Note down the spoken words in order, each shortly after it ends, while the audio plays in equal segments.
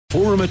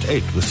Forum at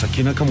 8 with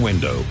Sakina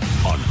Kamwendo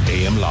on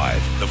AM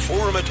Live. The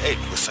Forum at 8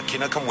 with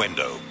Sakina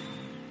Kamwendo.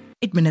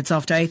 8 minutes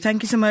after 8.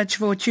 Thank you so much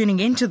for tuning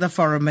into the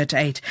Forum at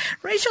 8.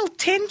 Racial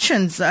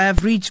tensions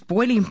have reached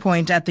boiling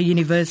point at the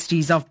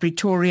universities of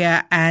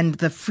Pretoria and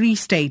the Free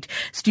State.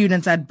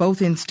 Students at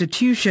both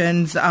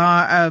institutions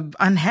are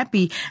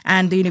unhappy,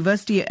 and the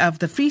University of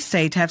the Free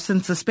State have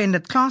since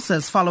suspended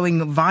classes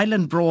following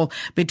violent brawl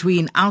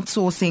between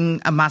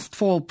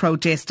Outsourcing-Must-Fall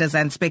protesters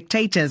and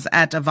spectators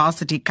at a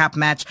varsity cup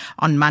match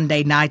on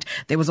Monday night.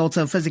 There was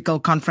also a physical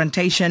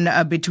confrontation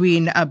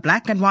between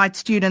black and white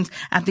students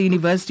at the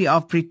University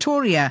of Pretoria.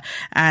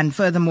 And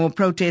furthermore,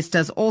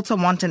 protesters also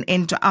want an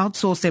end to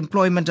outsourced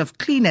employment of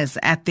cleaners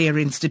at their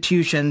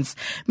institutions.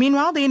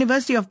 Meanwhile, the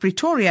University of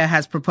Pretoria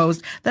has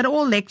proposed that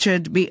all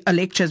lectures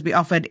be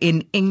offered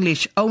in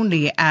English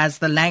only, as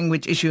the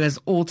language issue is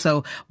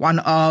also one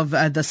of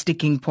the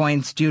sticking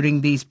points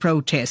during these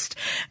protests.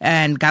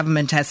 And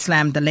government has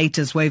slammed the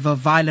latest wave of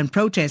violent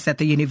protests at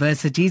the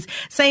universities,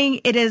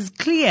 saying it is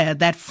clear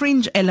that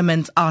fringe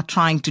elements are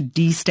trying to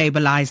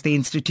destabilize the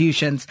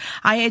institutions.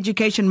 Higher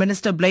Education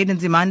Minister Bladen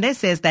Zimande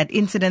says that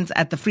incidents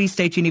at the Free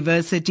State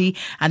University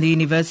and the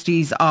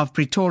universities of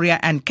Pretoria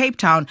and Cape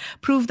Town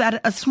prove that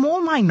a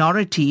small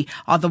minority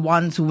are the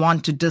ones who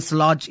want to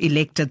dislodge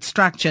elected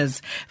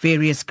structures.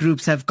 Various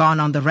groups have gone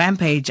on the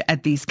rampage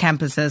at these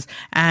campuses,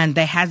 and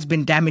there has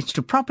been damage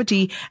to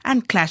property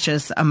and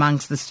clashes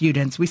amongst the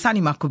students.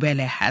 Wisani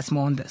Makubele has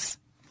more on this.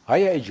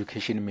 Higher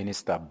Education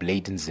Minister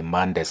Bladen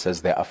Zimande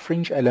says there are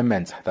fringe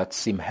elements that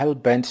seem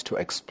hell-bent to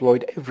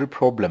exploit every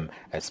problem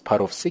as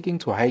part of seeking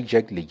to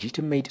hijack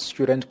legitimate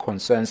student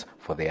concerns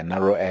for their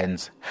narrow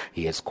ends.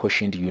 He has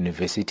cautioned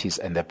universities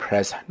and the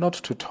press not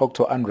to talk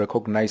to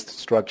unrecognized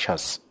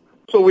structures.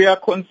 So we are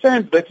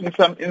concerned that in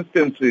some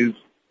instances,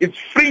 it's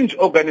fringe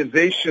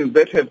organizations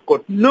that have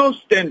got no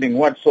standing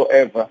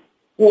whatsoever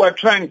who are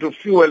trying to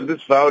fuel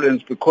this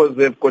violence because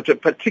they've got a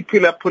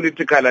particular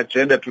political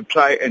agenda to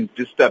try and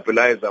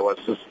destabilize our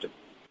system.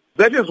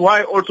 That is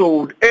why also we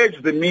would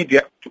urge the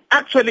media to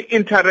actually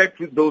interact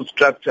with those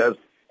structures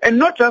and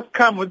not just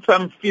come with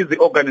some fizzy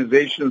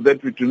organizations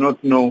that we do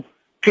not know,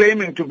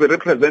 claiming to be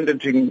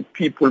representing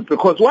people,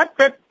 because what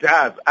that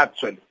does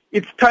actually,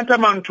 it's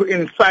tantamount to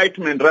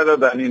incitement rather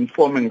than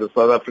informing the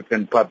South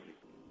African public.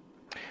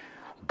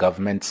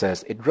 Government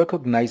says it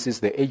recognizes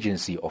the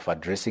urgency of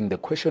addressing the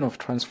question of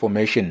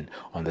transformation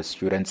on the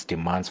students'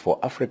 demands for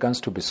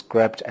Afrikaans to be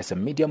scrapped as a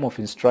medium of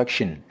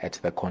instruction at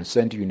the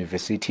concerned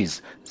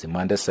universities.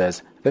 Zimande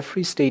says the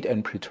Free State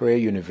and Pretoria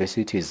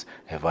universities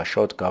have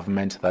assured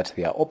government that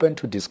they are open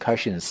to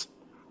discussions.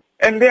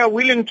 And they are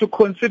willing to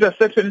consider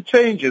certain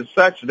changes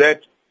such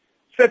that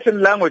certain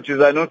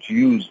languages are not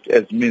used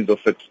as means of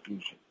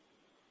exclusion.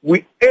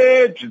 We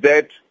urge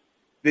that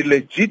the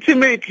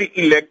legitimately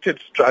elected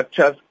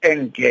structures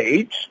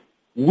engage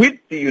with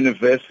the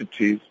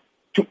universities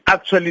to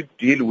actually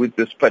deal with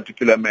this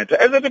particular matter.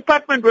 As a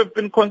department, we've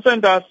been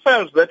concerned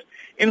ourselves that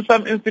in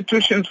some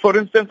institutions, for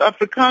instance,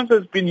 Afrikaans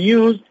has been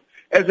used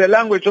as a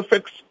language of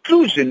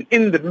exclusion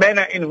in the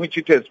manner in which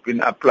it has been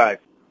applied.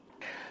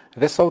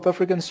 The South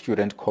African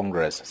Student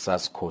Congress,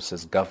 SASCO,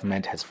 says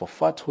government has for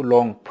far too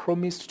long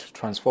promised to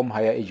transform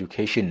higher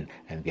education,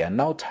 and they are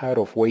now tired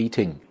of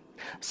waiting.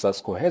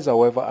 SASCO has,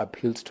 however,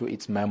 appealed to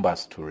its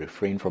members to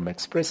refrain from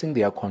expressing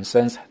their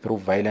concerns through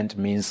violent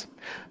means.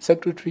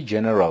 Secretary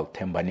General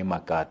Thembani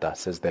Makata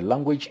says the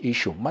language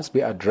issue must be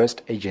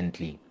addressed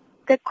urgently.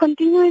 The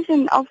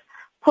continuation of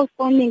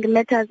postponing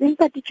matters, in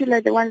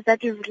particular the ones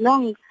that we've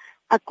long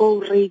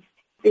ago raised,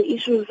 the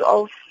issues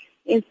of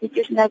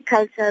institutional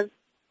cultures,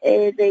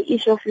 the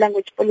issue of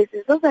language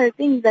policies, those are the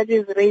things that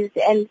we've raised,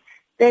 and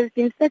there have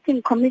been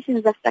certain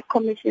commissions after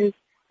commissions,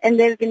 and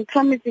they've been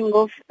promising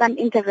of some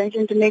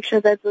intervention to make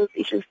sure that those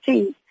issues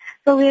change.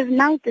 So we have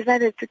now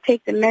decided to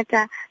take the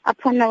matter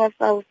upon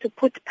ourselves to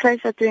put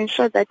pressure to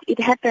ensure that it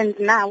happens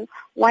now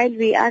while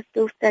we are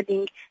still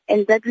studying,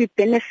 and that we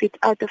benefit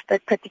out of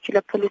that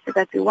particular policy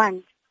that we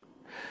want.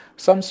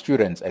 Some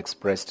students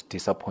expressed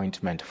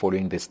disappointment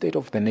following the State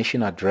of the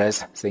Nation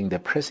address, saying the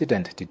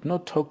president did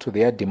not talk to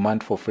their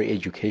demand for free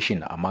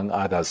education, among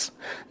others.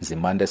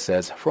 Zimande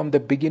says from the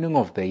beginning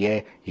of the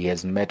year, he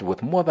has met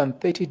with more than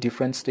 30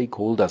 different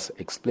stakeholders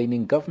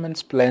explaining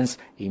government's plans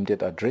aimed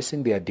at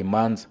addressing their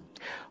demands.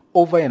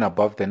 Over and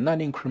above the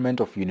non-increment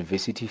of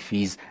university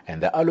fees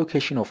and the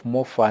allocation of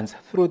more funds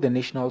through the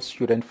National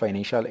Student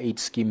Financial Aid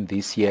Scheme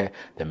this year,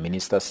 the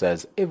minister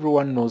says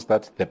everyone knows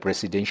that the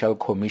Presidential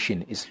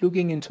Commission is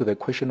looking into the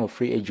question of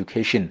free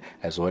education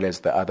as well as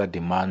the other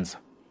demands.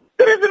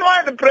 The reason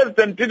why the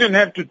president didn't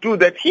have to do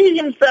that, he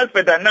himself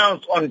had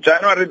announced on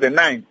January the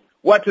 9th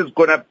what is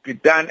going to be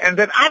done. And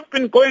then I've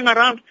been going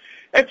around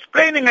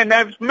explaining, and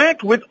I've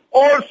met with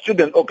all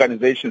student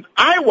organizations.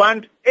 I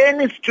want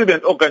any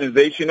student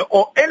organization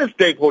or any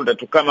stakeholder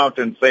to come out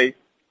and say,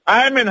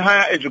 I am in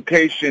higher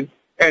education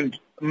and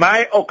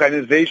my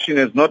organization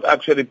has not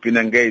actually been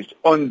engaged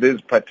on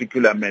these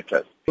particular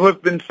matters. We've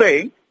been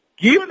saying,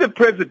 give the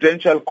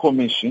Presidential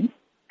Commission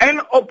an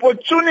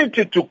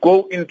opportunity to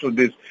go into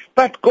this,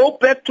 but go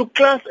back to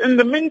class in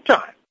the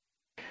meantime.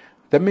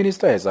 The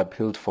minister has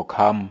appealed for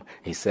calm.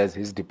 He says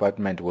his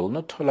department will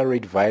not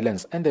tolerate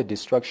violence and the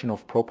destruction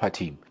of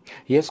property.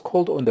 He has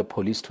called on the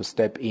police to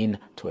step in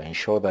to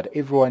ensure that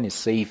everyone is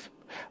safe.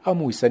 I'm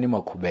Wisani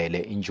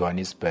Makhubele in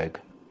Johannesburg.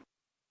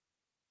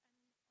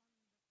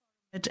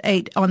 At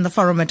 8 on the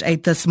Forum at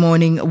 8 this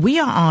morning, we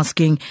are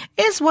asking,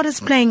 is what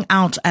is playing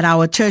out at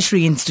our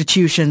tertiary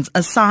institutions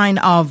a sign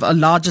of a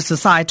larger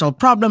societal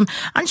problem?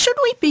 And should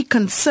we be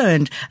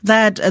concerned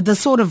that the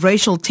sort of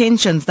racial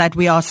tensions that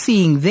we are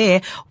seeing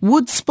there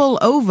would spill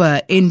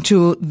over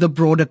into the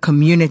broader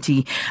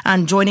community?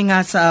 And joining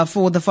us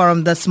for the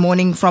Forum this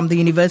morning from the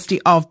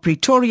University of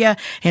Pretoria,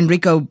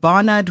 Henrico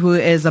Barnard, who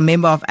is a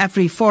member of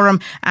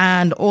Afriforum,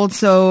 and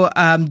also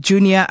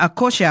Junior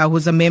Ackotia,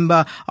 who's a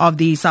member of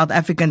the South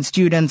African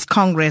Students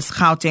Congress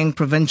Gauteng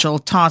provincial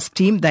task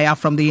team. They are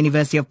from the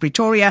University of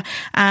Pretoria.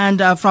 And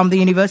from the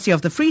University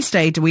of the Free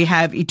State, we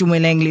have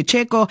Itumeleng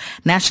Lecheko,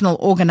 national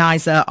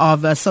organizer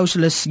of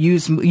Socialist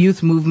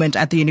youth movement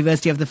at the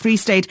University of the Free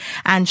State,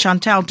 and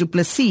Chantelle Du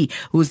Preez,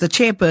 who is the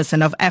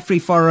chairperson of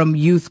Afriforum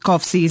Youth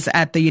Kovsies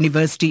at the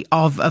University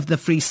of the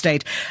Free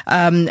State.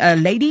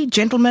 Lady,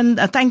 gentlemen,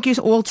 thank you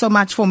all so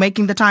much for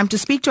making the time to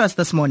speak to us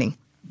this morning.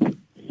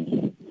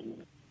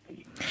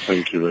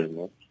 Thank you very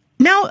much.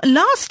 Now,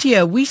 last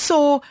year we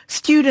saw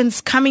students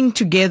coming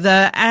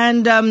together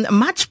and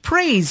much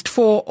praised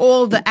for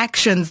all the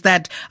actions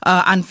that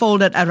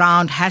unfolded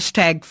around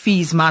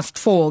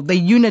 #FeesMustFall, the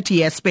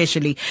unity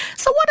especially.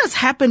 So what has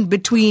happened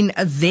between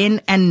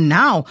then and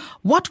now?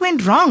 What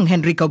went wrong,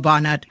 Henrico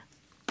Barnard?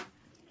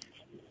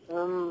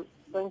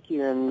 Thank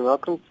you, and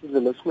welcome to the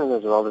listeners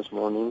as well this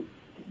morning.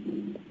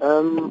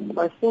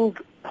 I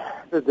think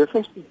the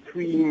difference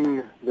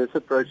between this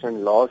approach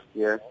and last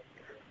year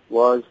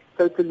was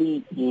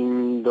totally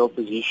in the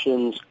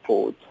opposition's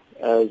court.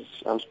 As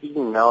I'm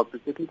speaking now,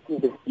 particularly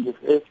the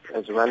EFF,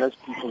 as well as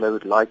people that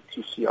would like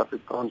to see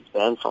Afrikaans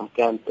banned from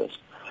campus.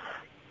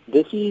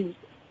 This is,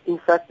 in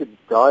fact, a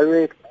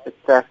direct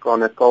attack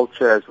on a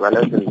culture as well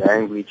as a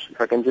language. If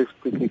I can just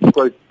quickly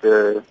quote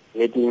the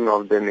heading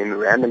of the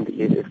memorandum,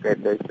 the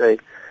EFF,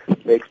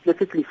 they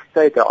explicitly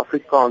state that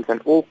Afrikaans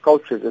and all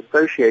cultures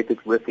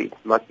associated with it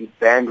must be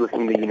banned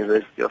within the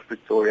University of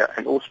Pretoria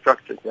and all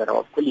structures that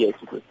are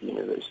affiliated with the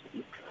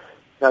university.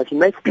 Now, if you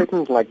make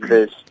statements like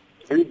this,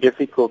 it's very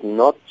difficult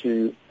not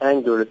to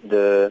anger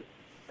the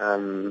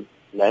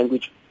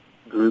language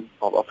group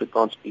of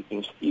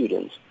Afrikaans-speaking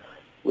students.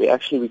 We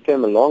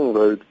came a long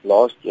road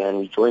last year and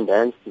we joined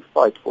hands to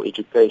fight for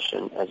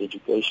education, as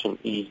education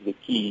is the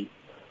key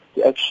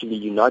to actually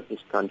unite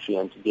this country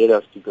and to get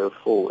us to go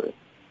forward.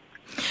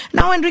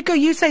 Now, Henrico,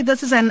 you say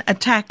this is an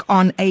attack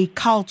on a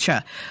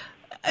culture.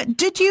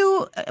 Did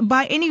you,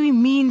 by any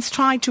means,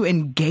 try to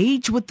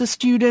engage with the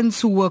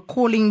students who were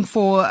calling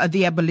for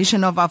the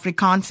abolition of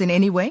Afrikaans in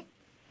any way?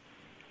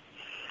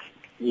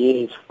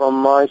 Yes, from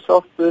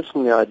myself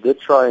personally, I did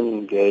try and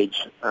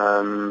engage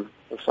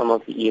with some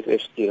of the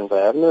EFF students. I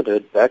have not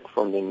heard back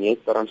from them yet,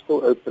 but I'm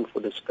still open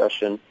for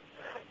discussion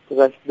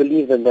because I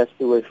believe that that's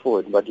the way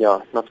forward. But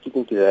yeah, not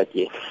speaking to that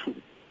yet.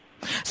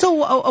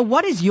 So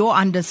what is your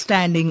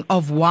understanding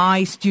of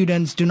why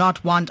students do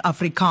not want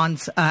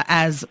Afrikaans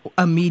as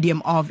a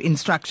medium of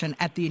instruction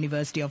at the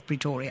University of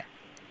Pretoria?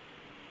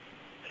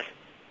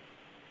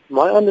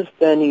 My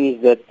understanding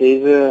is that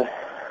there's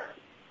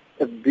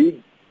a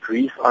big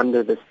grief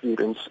under the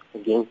students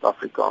against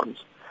Afrikaans.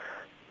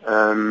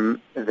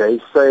 They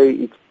say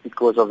it's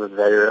because of a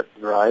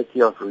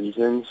variety of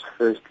reasons.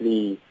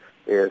 Firstly,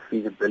 the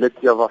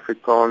feasibility of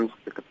Afrikaans,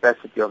 the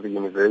capacity of the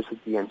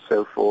university, and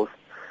so forth.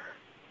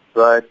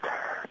 But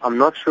I'm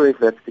not sure if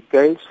that's the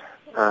case.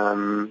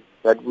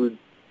 That would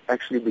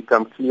actually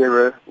become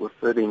clearer with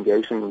further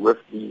engagement with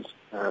these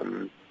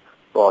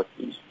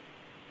parties.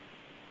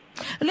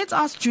 Let's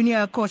ask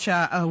Junior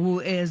Ackotia,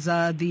 who is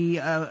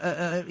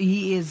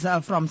he is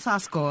from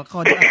SASCO,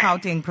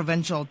 Gauteng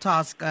provincial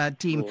task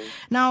team.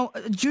 Now,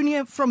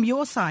 Junior, from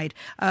your side,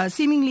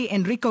 seemingly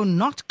Henrico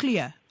not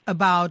clear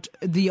about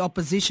the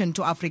opposition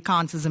to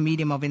Afrikaans as a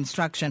medium of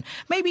instruction.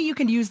 Maybe you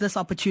can use this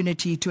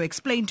opportunity to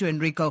explain to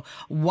Henrico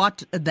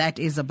what that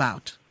is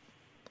about.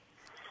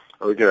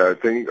 Okay, I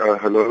think,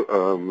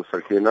 hello,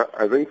 Sakina.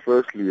 I think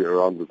firstly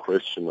around the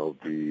question of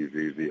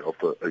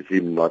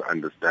him not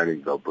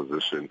understanding the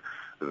opposition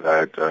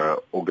that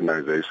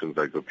organizations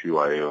like the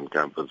PYA on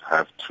campus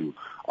have to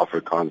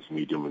Afrikaans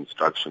medium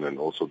instruction and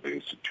also the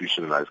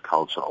institutionalized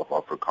culture of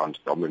Afrikaans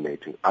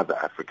dominating other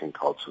African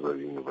cultures at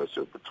the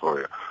University of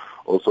Pretoria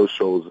also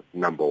shows,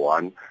 number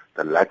one,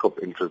 the lack of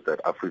interest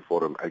that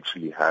Afriforum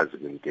actually has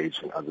in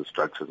engaging other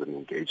structures and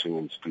engaging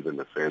in student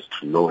affairs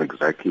to know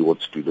exactly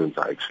what students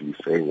are actually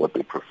saying, what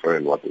they prefer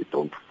and what they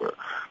don't prefer.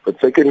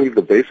 But secondly,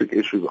 the basic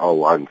issues are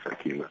one,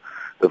 Sakina.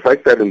 The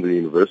fact that in the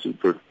University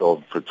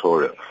of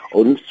Pretoria,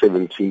 only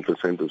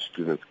 17% of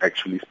students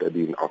actually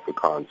study in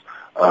Afrikaans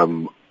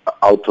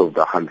out of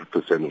the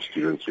 100% of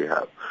students we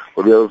have.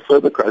 But we have a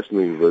further crisis in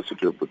the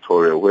University of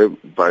Pretoria where,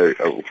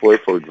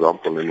 for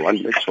example, in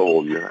one lecture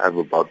hall you have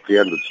about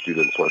 300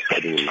 students who are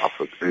studying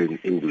in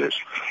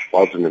English,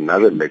 whilst in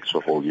another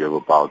lecture hall you have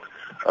about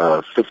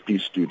 50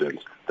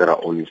 students that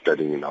are only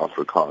studying in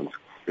Afrikaans.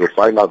 You'll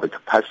find out the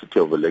capacity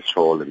of a lecture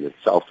hall in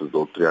itself is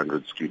those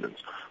 300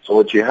 students. So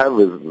what you have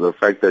is the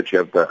fact that you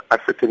have the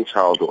African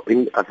child or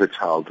any other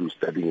child who's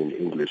studying in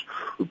English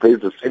who pays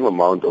the same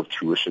amount of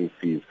tuition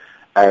fees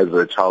as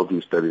a child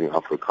who's studying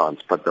Afrikaans,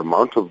 but the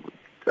amount of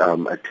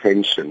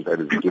attention that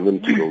is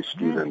given to those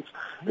students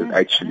is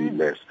actually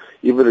less,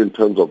 even in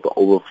terms of the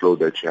overflow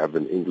that you have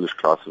in English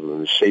classes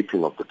and the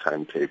shaping of the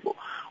timetable.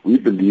 We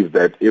believe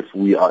that if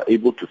we are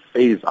able to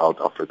phase out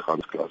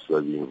Afrikaans classes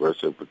at the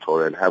University of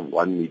Pretoria and have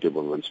one medium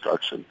of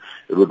instruction,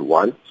 it would,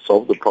 one,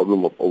 solve the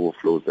problem of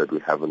overflows that we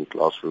have in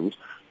classrooms.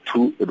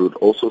 Two, it would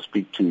also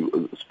speak to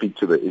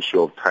the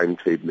issue of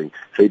timetabling,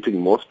 creating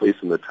more space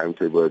in the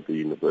timetable at the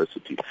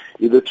university,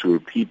 either to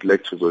repeat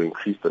lectures or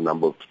increase the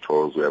number of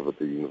tutorials we have at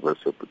the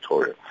University of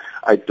Pretoria.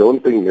 I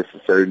don't think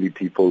necessarily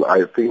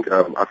I think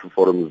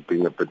Afriforum is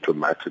being a bit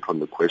dramatic on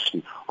the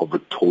question of a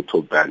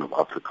total ban of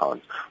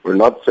Afrikaans. We're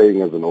not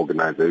saying as an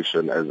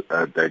organization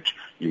that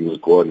you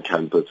must go on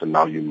campus and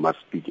now you must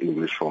speak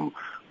English from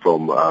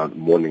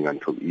morning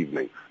until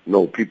evening.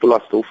 No, people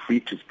are still free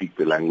to speak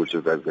the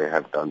languages as they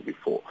have done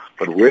before.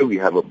 But where we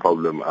have a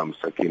problem,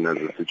 Sakina,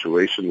 is a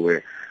situation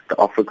where the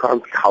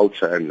Afrikaans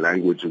culture and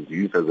language is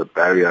used as a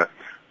barrier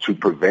to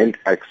prevent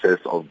access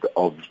of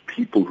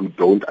people who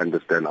don't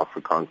understand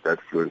Afrikaans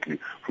that fluently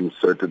from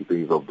certain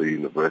things of the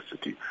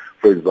university.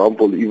 For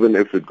example, even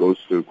if it goes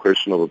to a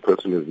question of a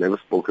person who's never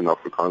spoken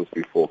Afrikaans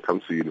before,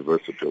 comes to the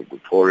University of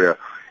Pretoria,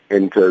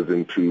 enters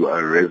into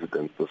a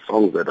residence, the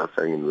songs that are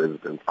sang in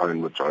residence are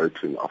in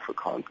majority in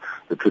Afrikaans.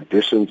 The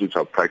traditions which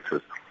are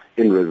practiced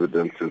in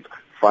residences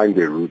find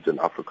their roots in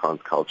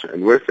Afrikaans culture.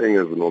 And we're saying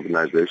as an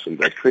organization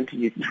that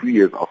 22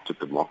 years after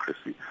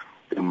democracy,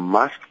 there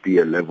must be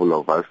a level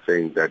of us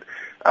saying that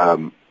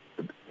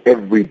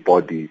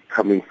everybody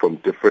coming from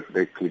different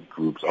ethnic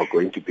groups are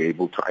going to be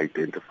able to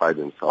identify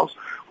themselves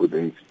with the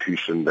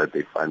institution that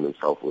they find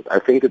themselves with. I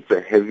think it's a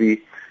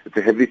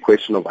heavy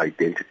question of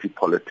identity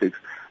politics.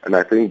 And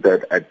I think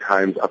that at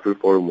times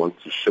Afriforum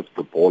wants to shift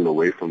the ball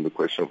away from the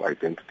question of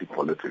identity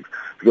politics.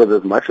 Because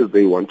as much as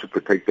they want to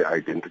protect their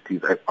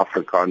identities as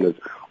Afrikaners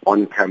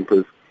on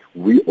campus,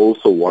 we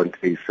also want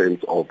a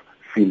sense of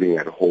feeling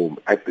at home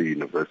at the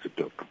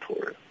University of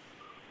Pretoria.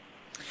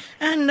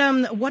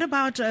 And what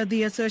about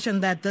the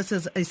assertion that this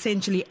is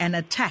essentially an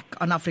attack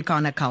on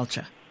Afrikaner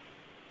culture?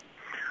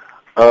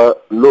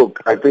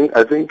 Look, I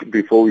think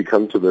before we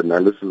come to the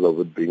analysis of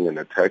it being an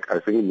attack, I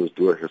think we must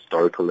do a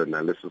historical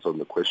analysis on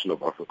the question of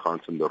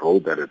Afrikaans and the role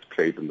that it's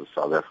played in the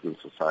South African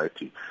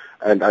society.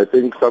 And I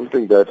think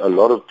something that a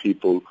lot of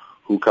people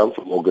who come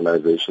from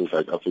organizations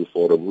like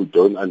Afriforum who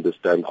don't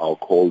understand our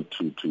call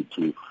to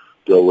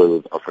deal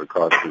with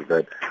Afrikaans is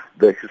that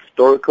the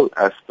historical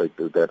aspect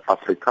is that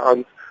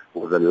Afrikaans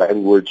was a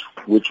language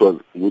which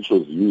was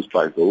used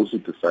by those who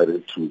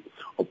decided to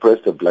oppress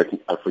the black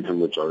African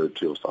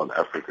majority of South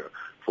Africa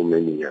for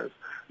many years.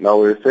 Now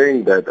we're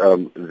saying that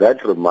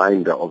that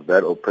reminder of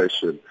that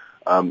oppression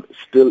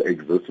still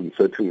exists in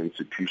certain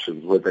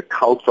institutions where the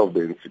culture of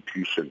the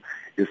institution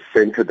is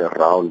centered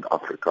around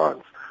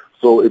Afrikaans.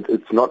 So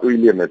it's not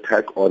really an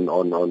attack on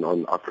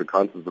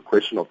Afrikaans, it's a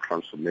question of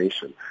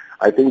transformation.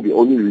 I think the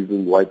only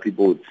reason why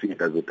people would see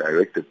it as a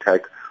direct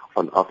attack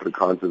on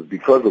Afrikaans is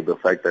because of the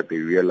fact that they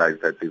realize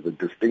that there's a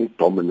distinct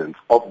dominance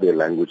of their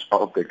language,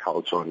 of their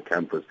culture on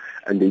campus,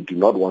 and they do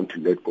not want to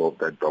let go of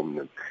that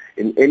dominance.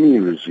 In any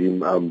regime,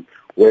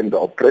 when the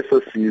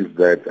oppressor sees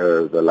that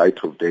the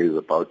light of day is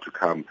about to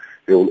come,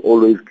 they will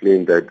always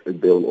claim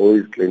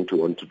to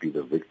want to be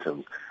the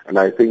victims. And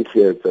I think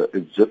here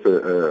it's just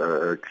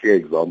a clear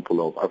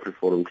example of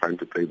Afriforum trying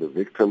to play the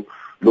victim.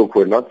 Look,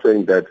 we're not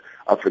saying that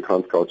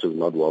Afrikaans culture is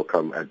not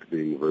welcome at the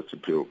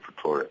University of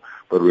Pretoria,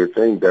 but we're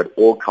saying that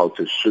all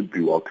cultures should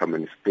be welcome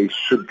and space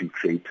should be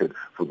created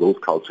for those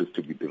cultures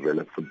to be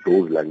developed, for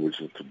those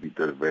languages to be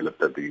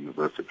developed at the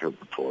University of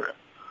Pretoria.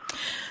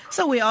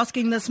 So we're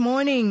asking this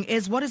morning,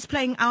 is what is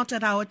playing out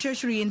at our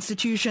tertiary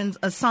institutions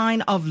a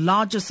sign of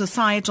larger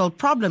societal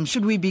problems?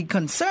 Should we be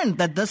concerned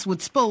that this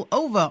would spill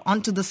over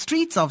onto the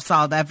streets of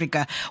South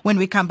Africa? When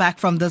we come back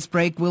from this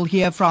break, we'll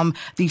hear from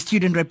the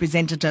student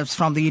representatives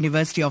from the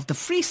University of the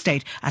Free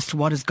State as to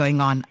what is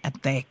going on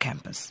at their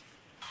campus.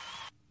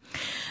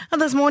 And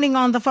this morning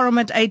on the Forum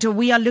at 8,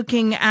 we are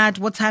looking at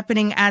what's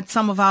happening at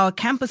some of our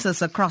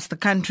campuses across the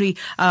country.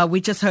 We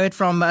just heard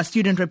from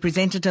student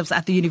representatives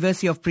at the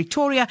University of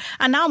Pretoria,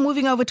 and now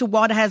moving over to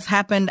what has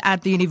happened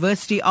at the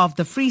University of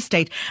the Free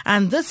State.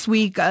 And this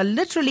week,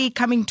 literally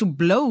coming to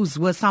blows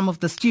were some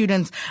of the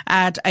students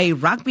at a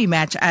rugby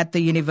match at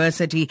the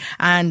university.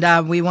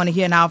 And we want to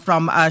hear now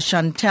from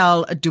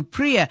Chantelle Du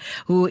Preez,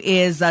 who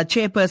is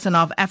Chairperson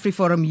of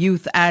Afriforum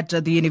Youth at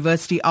the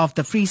University of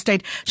the Free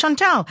State.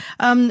 Chantelle,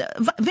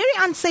 very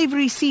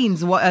unsavory scenes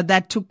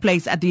that took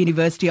place at the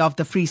University of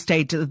the Free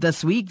State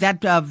this week.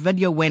 That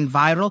video went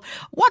viral.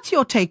 What's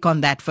your take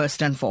on that,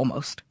 first and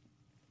foremost?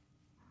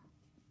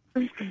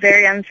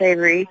 Very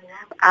unsavory.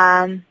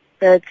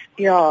 But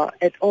yeah,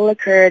 it all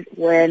occurred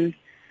when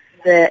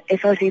the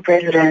FOC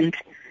president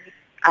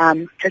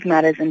took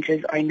matters into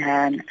his own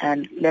hand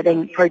and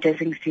letting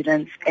protesting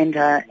students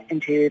enter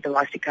into the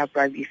Varsity Cup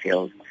rugby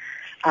field.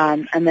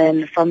 And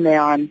then from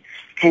there on,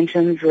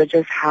 tensions were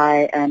just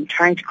high, and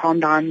trying to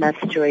calm down that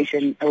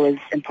situation, it was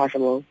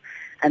impossible.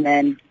 And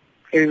then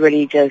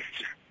everybody just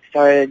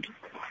started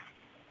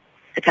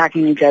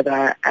attacking each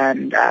other,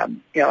 and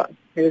there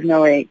was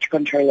no way to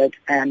control it.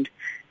 And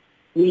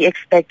we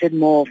expected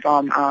more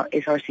from our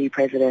SRC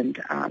president.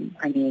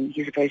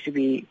 He's supposed to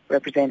be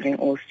representing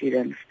all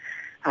students,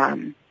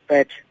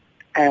 but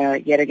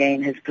yet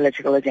again, his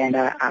political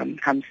agenda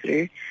comes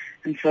through.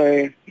 And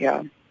so,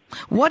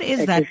 What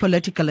is that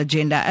political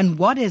agenda, and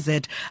what is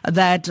it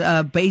that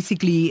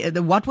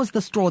what was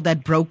the straw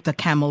that broke the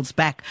camel's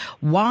back?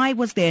 Why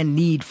was there a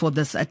need for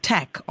this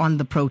attack on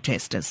the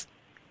protesters?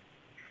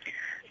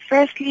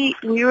 Firstly,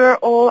 we were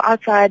all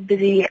outside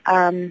busy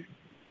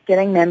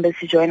getting members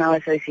to join our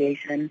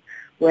association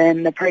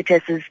when the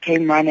protesters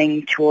came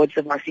running towards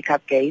the Varsity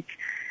Cup gates.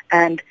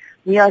 And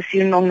we are a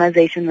student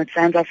organization that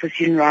stands up for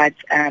student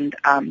rights and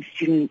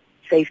student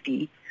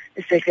safety,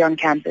 especially on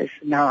campus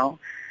now.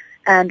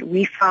 And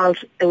we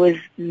felt it was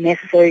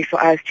necessary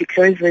for us to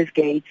close those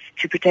gates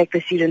to protect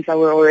the students that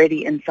were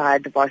already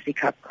inside the Varsity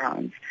Cup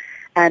grounds.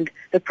 And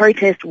the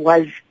protest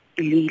was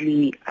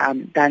illegally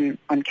done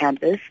on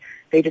campus.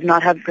 They did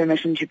not have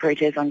permission to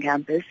protest on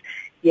campus,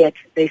 yet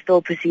they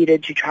still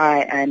proceeded to try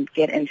and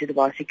get into the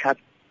Varsity Cup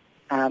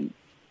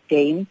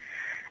game.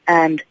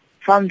 And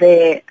from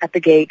there, at the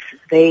gates,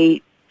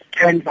 they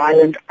turned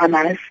violent on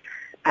us.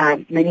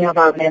 Many of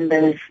our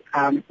members,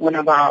 one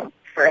of our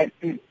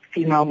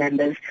female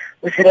members,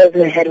 was hit over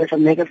the head with a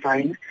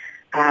megaphone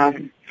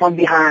from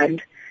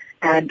behind,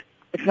 and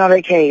it's not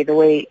okay the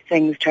way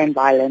things turn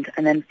violent.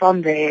 And then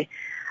from there,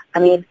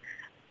 a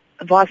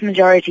vast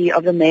majority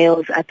of the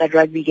males at that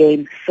rugby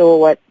game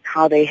saw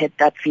how they hit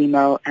that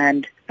female,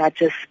 and that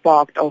just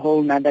sparked a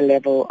whole nother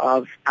level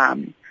of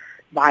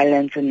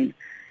violence and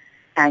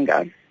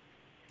anger.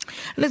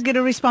 Let's get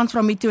a response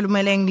from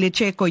Itumeleng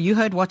Lecheko. You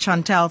heard what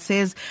Chantelle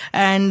says,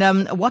 and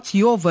what's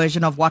your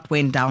version of what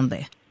went down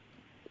there?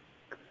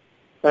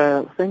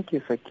 Thank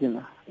you,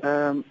 Sakina.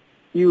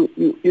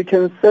 You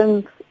can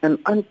sense an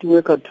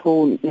anti-worker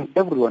tone in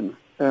everyone.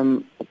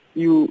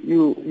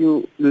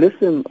 You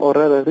listen, or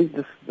rather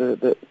read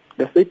the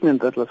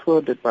statement that was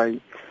forwarded by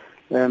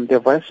the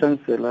Vice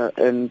Chancellor,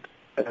 and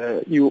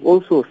you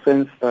also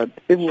sense that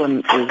everyone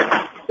is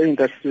saying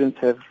that students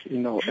have,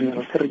 an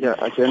ulterior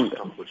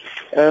agenda.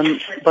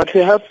 But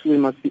perhaps we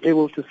must be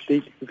able to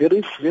state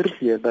very, very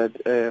clear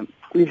that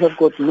we have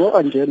got no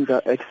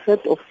agenda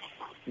except of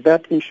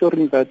that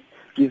ensuring that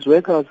these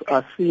workers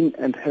are seen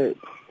and heard.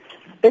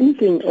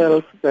 Anything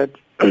else that,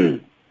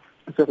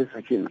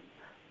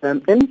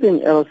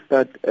 anything else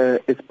that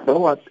is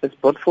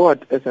brought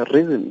forward as a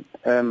reason,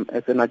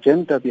 as an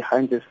agenda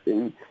behind this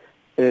thing,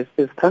 is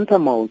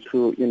tantamount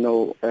to,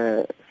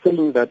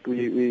 saying that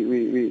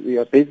we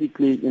are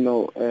basically,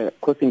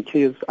 causing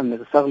chaos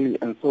unnecessarily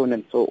and so on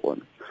and so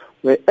on.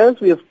 Whereas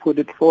we have put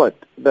it forward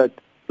that,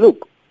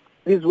 look,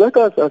 these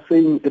workers are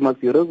saying they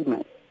must be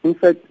recognized. In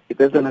fact,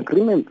 there's an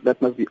agreement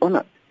that must be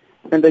honored.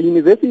 And the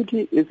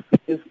university is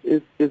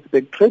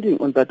backtracking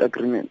on that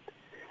agreement.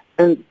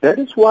 And that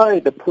is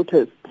why the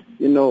protest,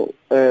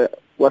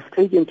 was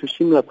taken to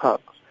Shimla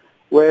Park,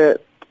 where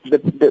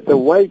the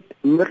white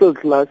middle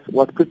class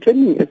was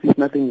pretending as if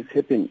nothing is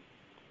happening.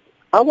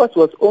 Ours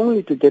was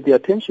only to get the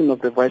attention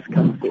of the Vice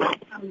Chancellor.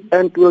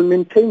 And we'll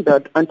maintain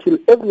that until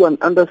everyone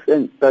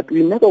understands that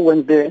we never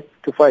went there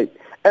to fight.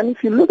 And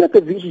if you look at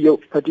the video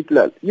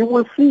particularly, you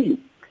will see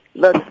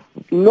that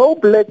no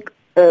black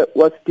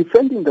was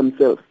defending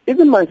themselves.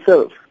 Even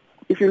myself,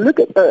 if you look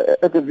at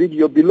the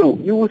video below,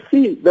 you will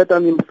see that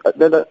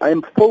I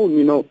am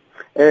thrown,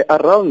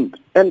 around,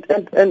 and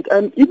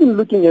I'm even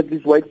looking at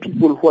these white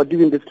people who are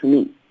doing this to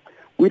me,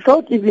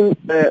 without even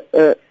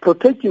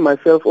protecting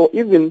myself or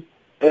even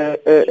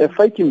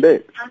fighting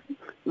back.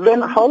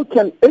 Then how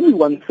can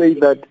anyone say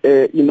that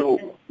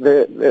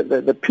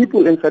the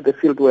people inside the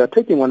field were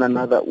attacking one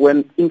another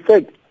when in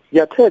fact the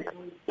attack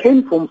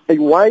came from a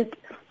white,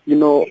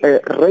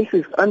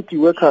 racist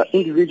anti-worker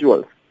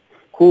individuals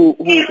who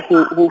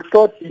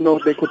thought,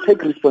 they could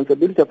take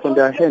responsibility from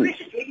their hands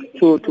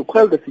to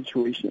quell the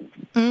situation.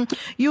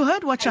 You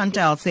heard what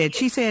Chantelle said.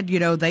 She said,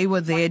 they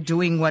were there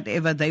doing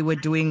whatever they were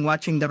doing,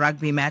 watching the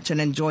rugby match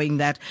and enjoying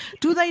that.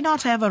 Do they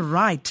not have a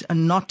right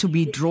not to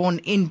be drawn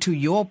into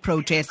your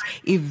protest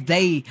if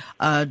they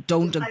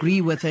don't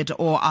agree with it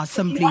or are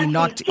simply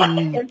not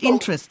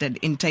interested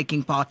in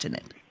taking part in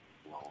it?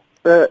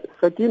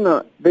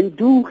 Sakina, they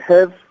do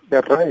have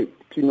the right,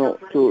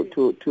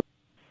 to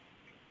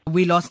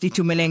We lost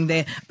Itumeleng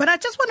there. But I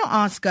just want to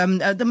ask,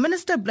 the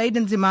Minister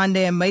Bladen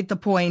Zimande made the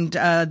point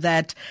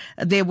that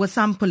there were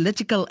some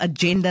political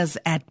agendas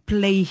at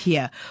play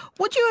here.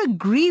 Would you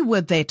agree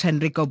with that,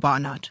 Henrico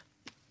Barnard?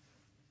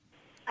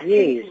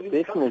 Yes,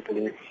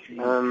 definitely.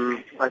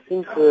 I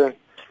think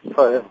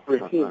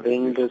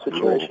receiving the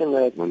situation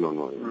that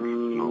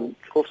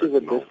Kovsies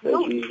at this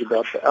stage is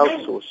about the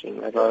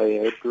outsourcing, if I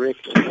heard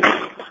correctly.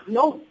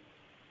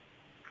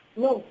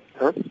 No.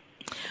 Huh?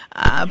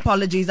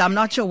 Apologies, I'm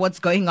not sure what's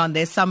going on.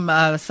 There's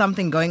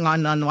something going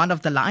on one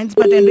of the lines.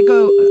 But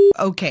Henrico,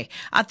 okay.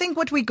 I think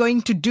what we're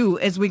going to do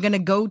is we're going to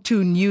go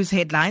to news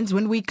headlines.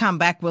 When we come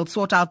back, we'll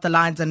sort out the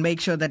lines and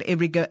make sure that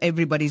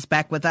everybody's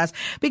back with us.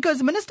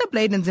 Because Minister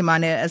Blade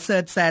Nzimande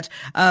asserts that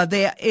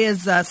there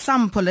is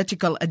some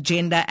political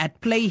agenda at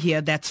play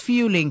here that's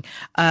fueling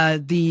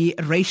the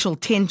racial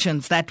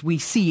tensions that we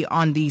see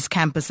on these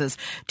campuses.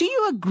 Do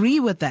you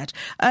agree with that?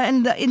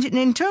 And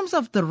in terms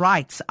of the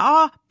rights,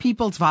 are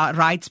people's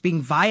rights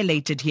being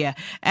violated here?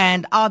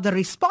 And are the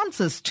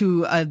responses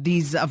to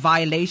these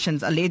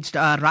violations, alleged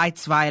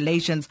rights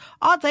violations,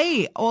 are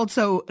they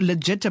also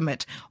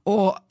legitimate,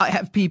 or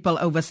have people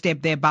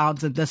overstepped their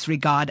bounds in this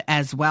regard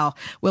as well?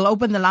 We'll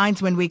open the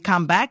lines when we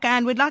come back,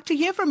 and we'd like to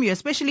hear from you,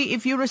 especially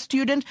if you're a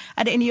student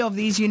at any of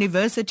these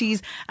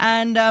universities,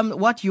 and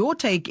what your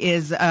take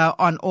is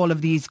on all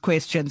of these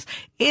questions.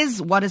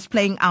 Is what is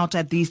playing out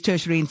at these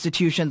tertiary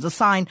institutions a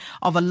sign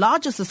of a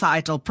larger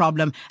societal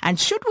problem? And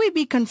should we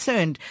be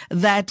concerned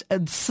that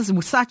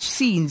such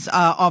scenes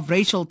of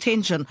racial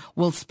tension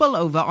will spill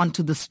over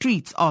onto the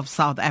streets of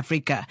South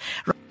Africa?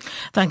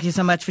 Thank you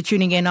so much for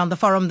tuning in on the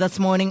forum this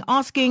morning,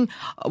 asking,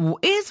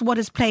 is what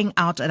is playing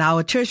out at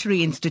our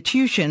tertiary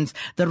institutions,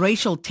 the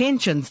racial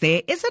tensions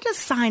there, is it a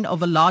sign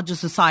of a larger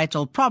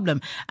societal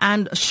problem?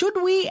 And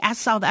should we as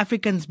South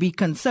Africans be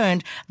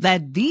concerned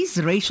that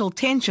these racial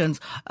tensions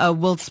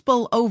will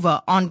spill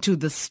over onto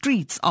the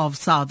streets of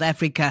South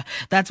Africa?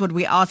 That's what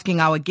we're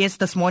asking our guests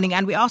this morning,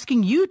 and we're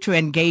asking you to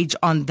engage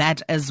on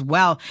that as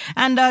well.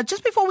 And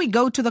just before we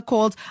go to the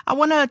calls, I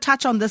want to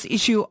touch on this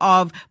issue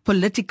of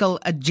political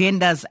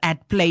agendas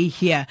at play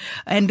here.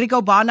 Henrico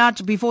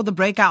Barnard, before the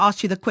break, I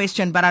asked you the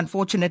question, but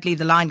unfortunately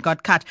the line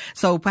got cut.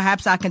 So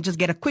perhaps I can just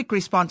get a quick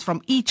response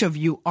from each of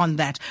you on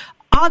that.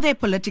 Are there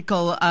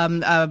political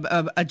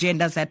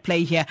agendas at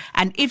play here?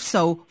 And if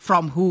so,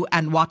 from who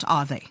and what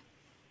are they?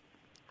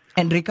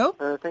 Henrico?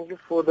 Thank you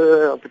for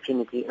the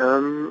opportunity.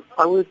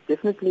 I would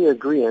definitely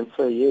agree and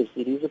say yes,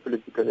 it is a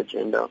political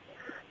agenda.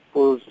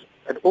 Because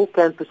at all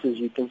campuses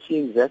you can see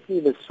exactly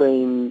the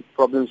same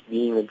problems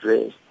being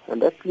addressed. And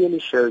that clearly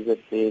shows that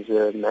there's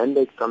a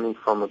mandate coming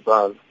from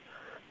above,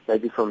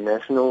 maybe from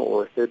national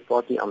or a third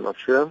party, I'm not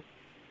sure,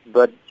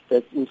 but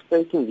that's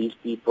instating these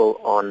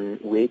people on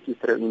where to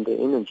throw in their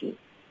energy.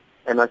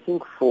 And I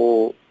think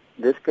for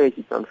this case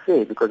it's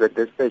unfair because at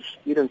this stage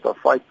students are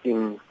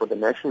fighting for the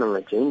national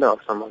agenda of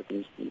some of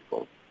these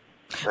people.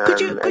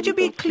 Could you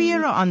be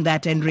clearer on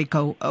that,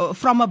 Henrico?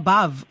 From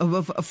above,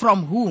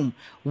 from whom,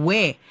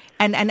 where,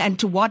 and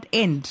to what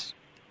end?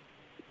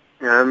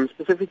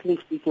 Specifically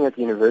speaking, at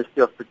the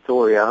University of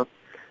Pretoria,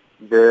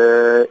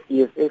 the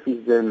EFF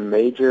is the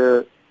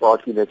major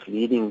party that's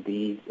leading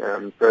these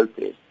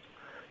protests.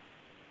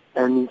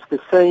 And it's the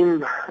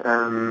same,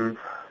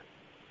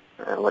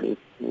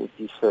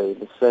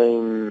 the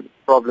same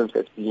problems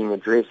that's being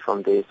addressed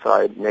from their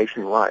side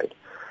nationwide.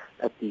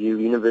 At the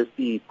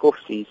University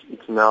Kovsies,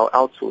 it's now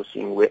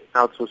outsourcing, where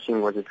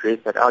outsourcing was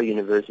addressed at our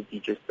university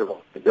just a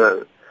while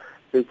ago.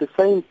 So it's the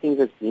same thing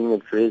that's being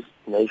addressed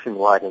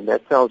nationwide, and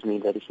that tells me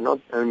that it's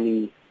not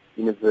only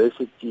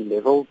university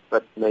level,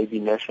 but maybe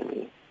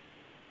nationally.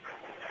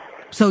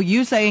 So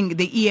you're saying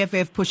the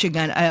EFF pushing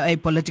a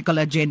political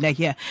agenda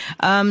here.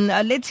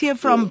 Let's hear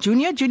from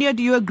Junior. Junior,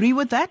 do you agree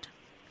with that?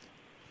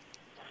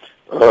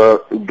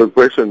 The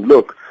question,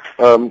 look,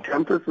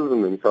 campuses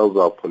in themselves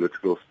are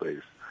political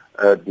space.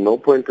 At no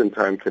point in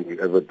time can we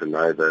ever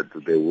deny that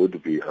there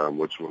would be,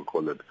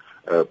 political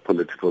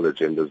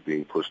agendas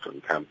being pushed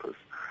on campus.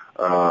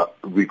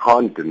 We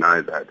can't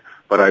deny that.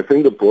 But I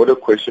think the broader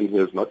question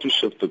here is not to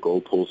shift the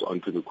goalposts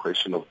onto the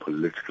question of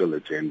political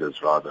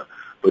agendas rather,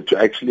 but to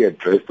actually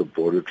address the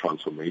broader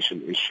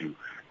transformation issue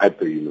at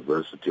the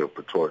University of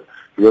Pretoria.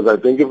 Because I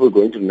think if we're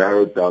going to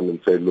narrow it down and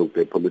say, look,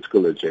 they're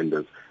political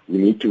agendas, we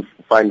need to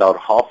find out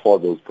how far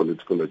those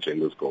political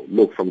agendas go.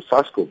 Look, from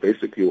SASCO,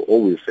 basically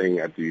all we're saying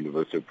at the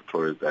University of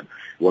Pretoria is that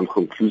we want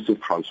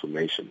conclusive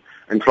transformation.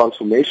 And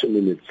transformation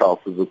in itself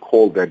is a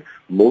call that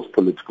most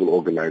political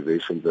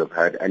organizations have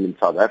had. And in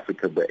South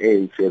Africa, the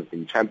ANC has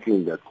been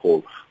championing that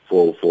call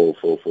for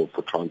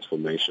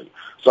transformation.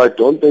 So I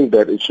don't think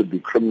that it should be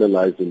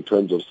criminalized in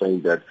terms of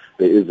saying that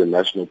there is a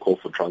national call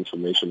for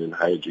transformation in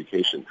higher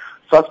education.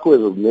 SASCO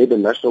has made a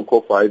national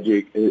call for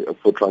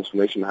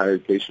transformation in higher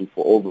education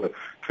for over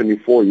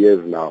 24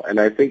 years now. And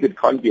I think it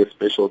can't be a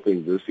special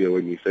thing this year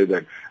when we say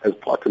that as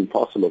part and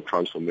parcel of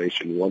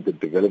transformation, we want the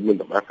development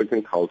of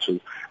African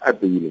cultures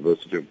at the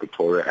University of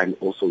Pretoria, and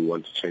also we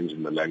want to change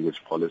in the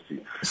language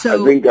policy.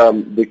 So I think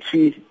the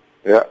key...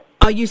 Yeah.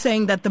 Are you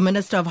saying that the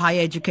Minister of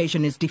Higher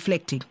Education is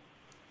deflecting?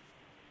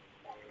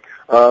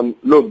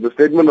 Look, the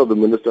statement of the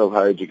Minister of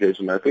Higher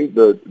Education, I think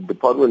the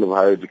Department of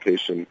Higher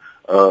Education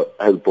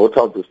has brought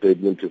out the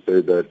statement to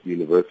say that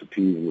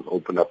universities must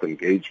open up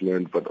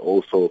engagement, but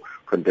also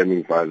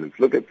condemning violence.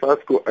 Look, at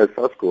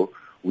SASCO,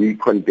 we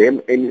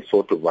condemn any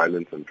sort of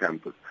violence on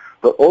campus.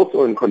 But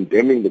also in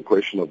condemning the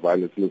question of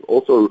violence, we must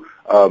also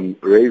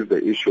raise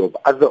the issue of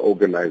other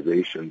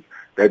organizations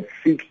that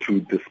seek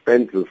to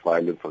dispense this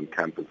violence on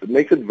campus. It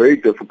makes it very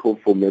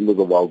difficult for members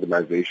of our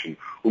organization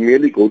who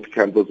merely go to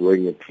campus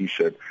wearing a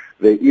T-shirt.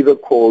 They're either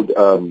called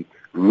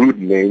rude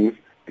names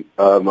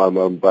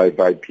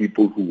by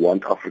people who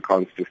want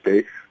Afrikaans to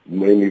stay,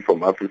 mainly from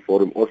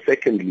Afriforum, or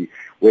secondly,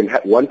 when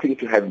wanting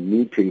to have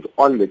meetings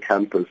on the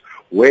campus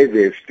where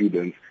there are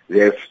students,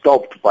 they're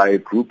stopped by a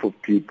group of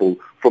people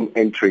from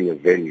entering a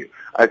venue.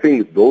 I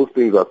think those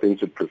things are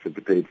things that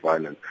precipitate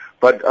violence.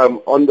 But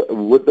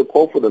with the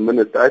call for the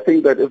minister, I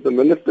think that if the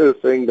minister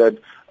is saying that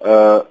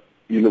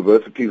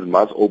universities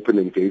must open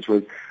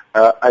engagement,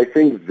 I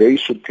think they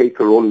should take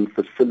a role in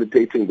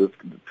facilitating this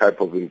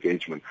type of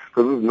engagement.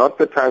 Because it's not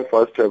the time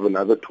for us to have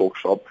another talk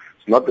shop.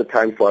 It's not the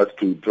time for us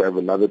to have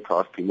another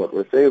task team. What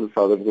we're saying with the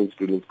South African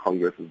Students'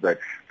 Congress is that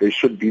there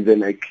should be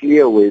then a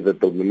clear way that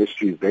the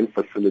ministry is then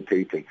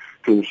facilitating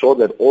to ensure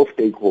that all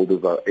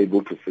stakeholders are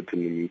able to sit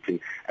in the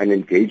meeting and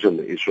engage on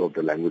the issue of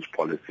the language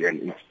policy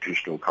and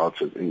institutional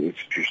cultures in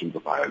institutions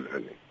of higher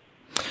learning.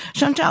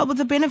 Chantelle, with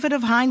the benefit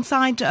of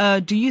hindsight,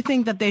 do you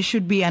think that there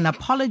should be an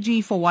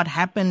apology for what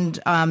happened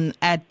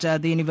at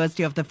the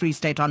University of the Free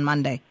State on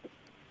Monday?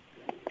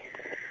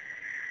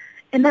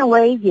 In a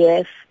way,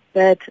 yes,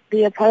 but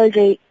the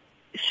apology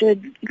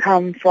should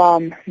come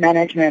from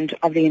management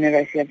of the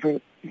University of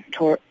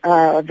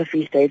the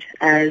Free State,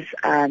 as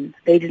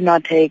they did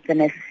not take the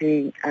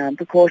necessary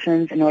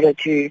precautions in order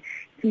to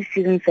keep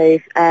students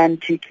safe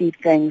and to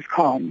keep things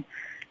calm.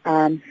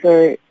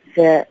 So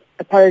the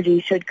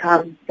apology should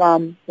come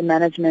from the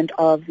management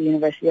of the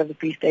University of the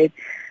Free State,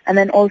 and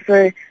then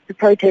also the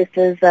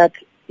protesters that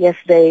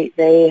yesterday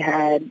they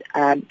had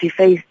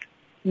defaced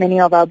many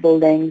of our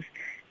buildings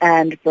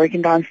and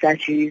broken down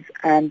statues,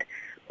 and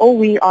all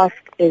we ask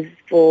is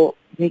for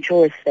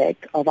mutual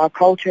respect of our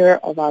culture,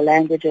 of our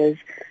languages,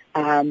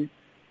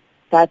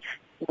 that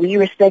we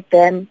respect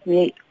them.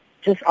 We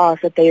just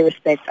ask that they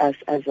respect us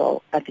as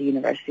well at the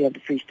University of the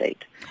Free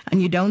State.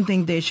 And you don't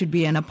think there should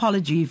be an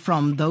apology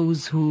from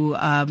those who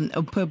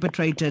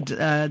perpetrated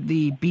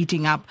the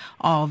beating up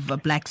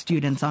of black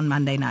students on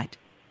Monday night?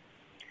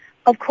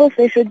 Of course,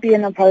 there should be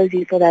an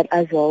apology for that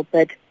as well,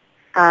 but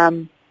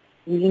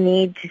we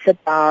need to sit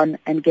down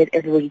and get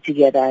everybody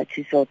together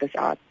to sort this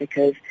out,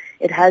 because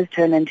it has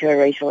turned into a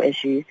racial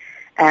issue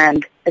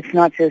and it's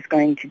not just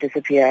going to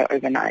disappear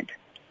overnight.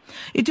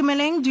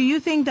 Itumeleng, do you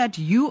think that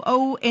you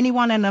owe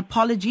anyone an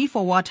apology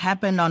for what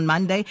happened on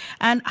Monday?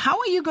 And how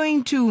are you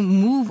going to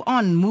move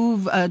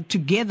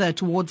together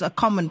towards a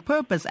common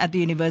purpose at the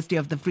University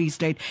of the Free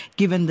State,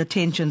 given the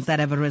tensions that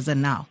have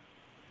arisen now?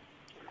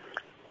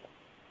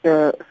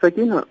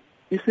 Sakina,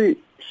 you see,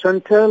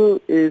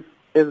 Chantelle is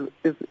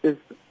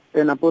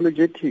an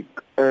apologetic,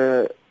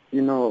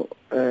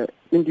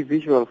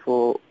 individual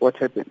for what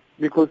happened,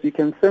 because you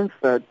can sense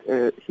that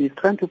he's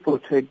trying to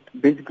protect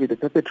basically the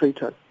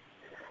perpetrators,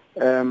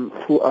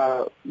 who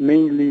are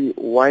mainly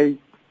white,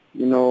 a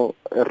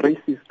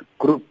racist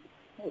group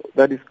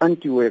that is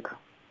anti-worker.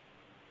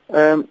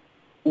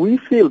 We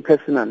feel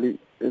personally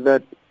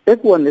that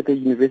everyone at the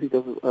University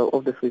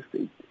of the Free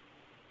State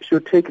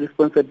should take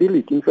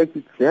responsibility. In fact,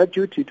 it's their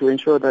duty to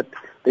ensure that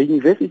the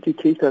university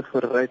caters for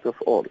the rights of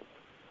all.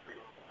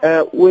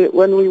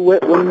 When we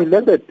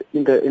landed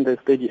in the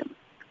stadium,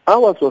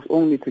 ours was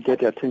only to get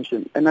the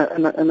attention, and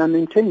I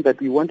maintain that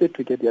we wanted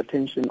to get the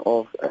attention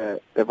of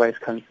the Vice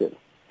Chancellor.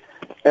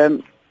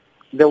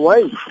 The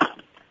whites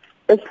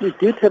actually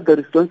did have the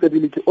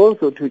responsibility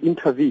also to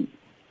intervene,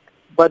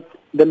 but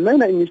the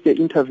manner in which they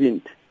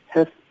intervened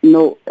has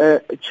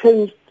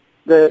changed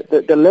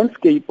the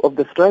landscape of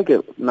the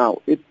struggle.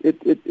 Now it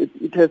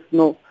has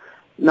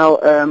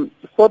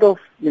sort of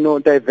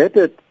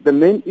diverted the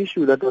main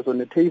issue that was on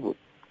the table.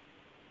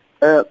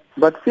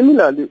 But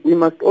similarly, we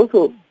must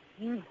also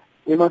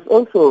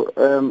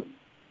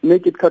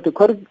make it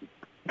categorically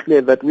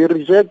clear that we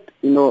reject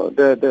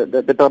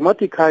the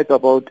dramatic hype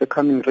about the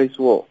coming race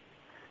war.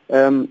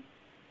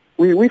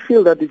 We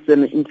feel that it's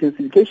an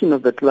intensification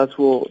of the class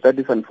war that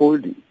is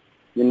unfolding.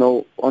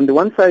 On the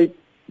one side,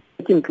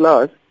 in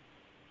class.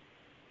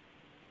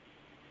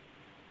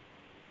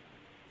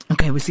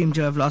 Okay, we seem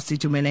to have lost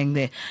Itumeleng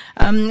there.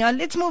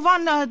 Let's move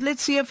on.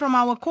 Let's hear from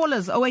our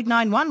callers,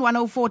 0891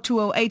 104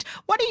 208.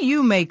 What do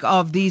you make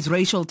of these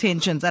racial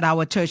tensions at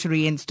our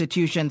tertiary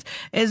institutions?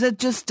 Is it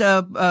just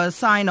a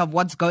sign of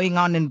what's going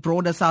on in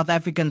broader South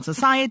African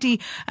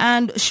society?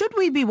 And should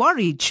we be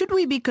worried? Should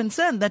we be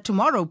concerned that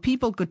tomorrow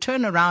people could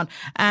turn around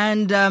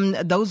and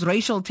those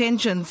racial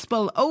tensions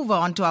spill over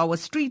onto our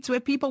streets where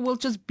people will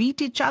just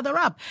beat each other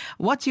up?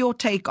 What's your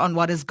take on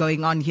what is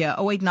going on here?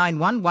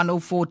 0891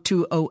 104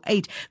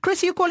 208.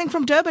 Chris, you're calling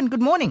from Durban.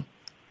 Good morning.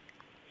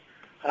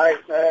 Hi.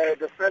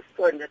 The first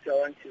point that I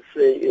want to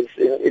say is,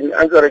 in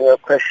answering your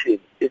question,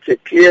 it's a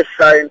clear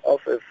sign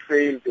of a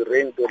failed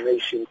rain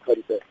donation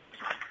concept,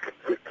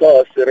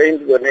 because the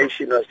rain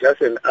donation was just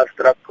an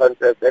abstract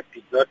concept that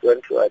did not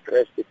want to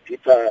address the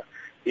deeper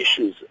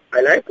issues.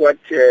 I like what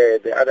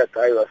the other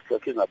guy was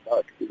talking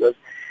about, because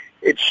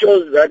it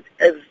shows that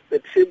as the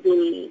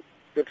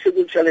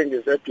tribal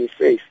challenges that we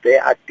face, they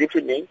are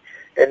deepening,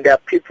 and their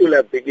people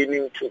are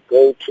beginning to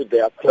go to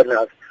their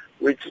corners,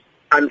 which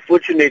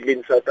unfortunately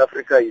in South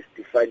Africa is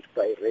defined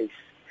by race.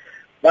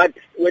 But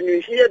when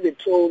you hear the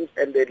tones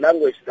and the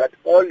language that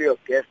all your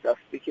guests are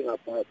speaking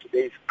about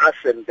today is us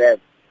and them,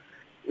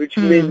 which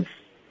means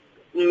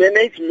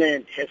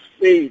management has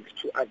failed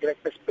to address,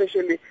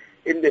 especially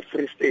in the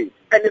Free State.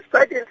 And it's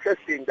quite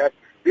interesting that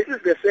this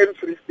is the same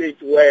Free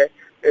State where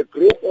a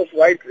group of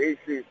white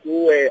racists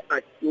who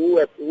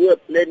were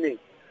planning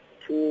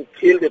to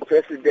kill the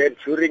president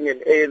during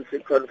an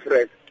ANC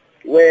conference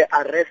were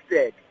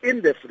arrested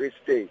in the Free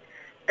State.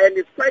 And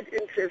it's quite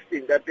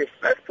interesting that the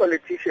first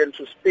politician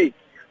to speak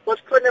was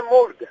Conor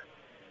Mulder.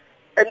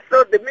 And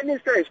so the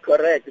minister is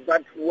correct,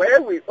 but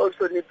where we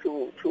also need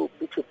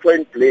to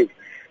point blame,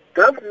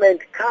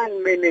 government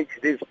can't manage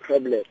this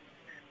problem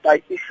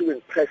by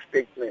issuing press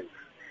statements.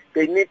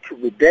 They need to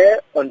be there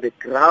on the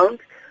ground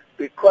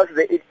because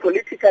the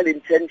political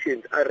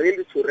intentions are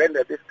really to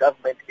render this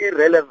government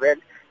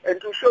irrelevant and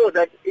to show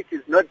that it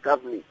is not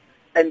governing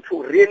and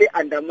to really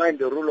undermine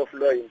the rule of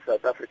law in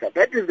South Africa.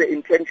 That is the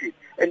intention.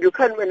 And you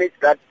can't manage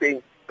that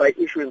thing by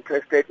issuing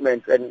press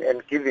statements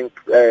and giving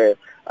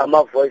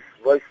voice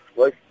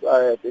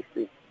this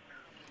thing.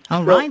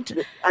 All right.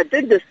 I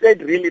think the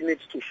state really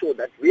needs to show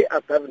that we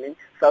are governing.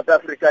 South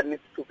Africa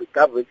needs to be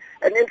governed.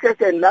 And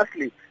interesting,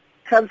 lastly,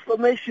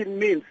 transformation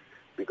means,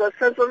 because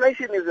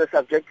transformation is a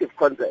subjective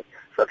concept,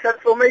 so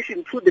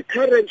transformation to the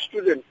current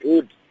student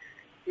would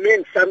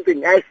mean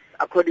something else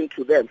according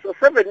to them. So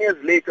 7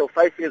 years later or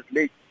 5 years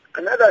later,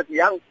 another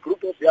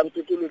group of young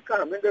people will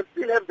come and they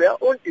still have their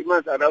own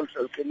demands around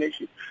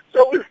transformation.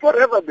 So we'll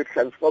forever be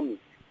transforming.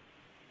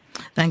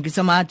 Thank you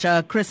so much,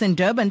 Chris in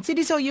Durban.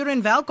 Sidiso, you're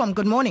in Welcome.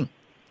 Good morning.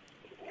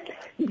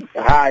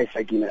 Hi,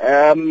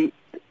 Sakina.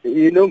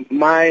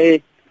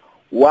 My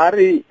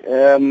worry,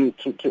 to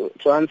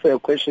answer your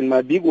question,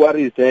 my big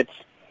worry is that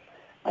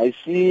I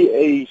see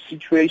a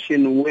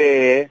situation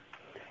where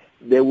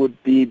there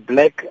would be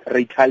black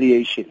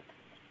retaliation.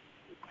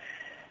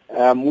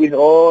 With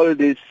all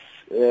these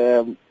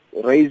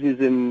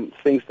racism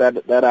things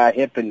that are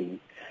happening,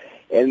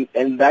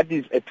 and that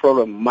is a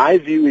problem. My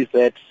view is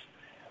that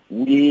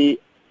we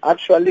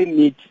actually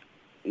need,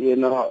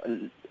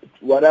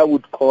 what I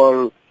would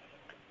call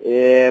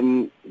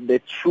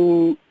the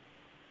true,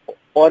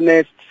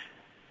 honest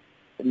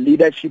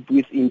leadership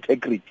with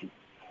integrity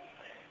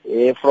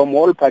from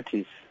all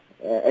parties,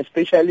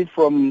 especially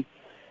from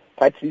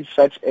parties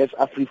such as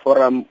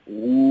Afriforum,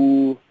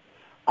 who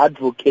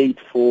advocate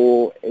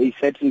for a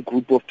certain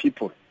group of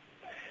people.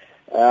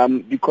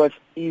 Because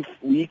if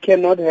we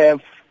cannot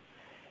have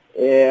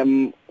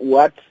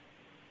what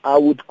I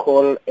would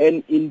call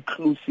an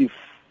inclusive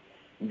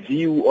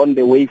view on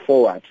the way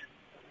forward,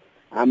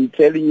 I'm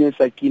telling you,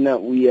 Sakina,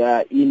 we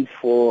are in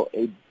for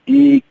a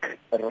big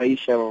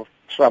racial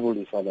trouble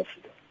in South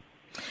Africa.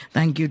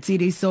 Thank you,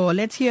 Tsidi. So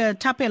let's hear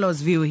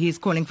Tapelo's view. He's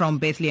calling from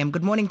Bethlehem.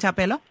 Good morning,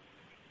 Tapelo.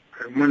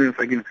 Good morning,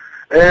 Sakina.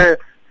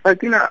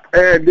 Sakina,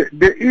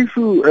 the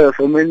issue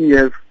for many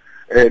years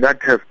that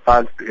has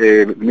passed,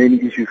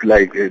 many issues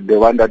like the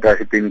one that are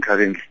happening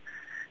currently,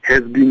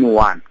 has been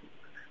one,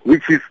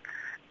 which is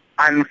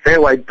unfair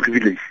white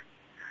privilege.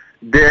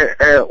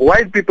 The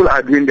white people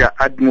are doing their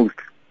utmost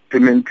to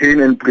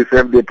maintain and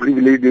preserve the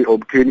privilege they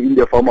obtain in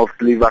the form of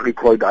slavery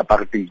called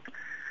apartheid.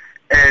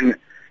 And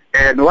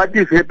what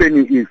is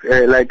happening is,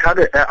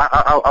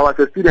 I was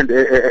a student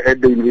at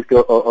the University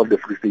of the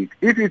Free State.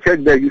 If you check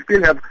there, you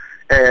still have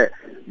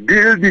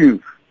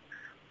buildings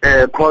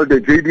called the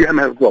J.B.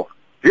 Hammersdorf.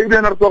 J.B.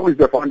 Hammersdorf is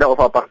the founder of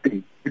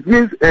apartheid. It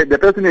means the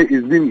person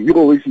is being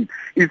heroic.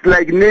 It's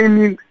like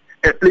naming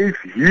a place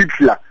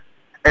Hitler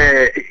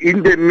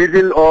in the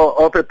middle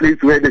of a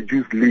place where the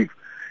Jews live.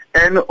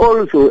 And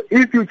also,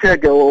 if you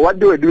check what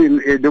they were doing,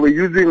 they were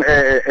using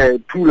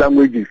 2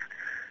 languages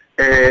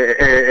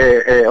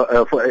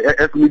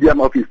as medium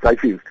of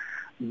instructions.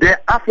 The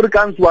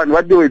Afrikaans one,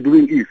 what they were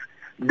doing is,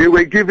 they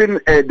were given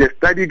the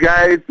study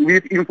guides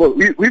with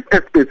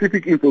a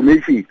specific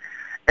information.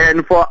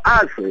 And for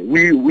us,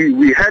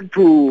 we had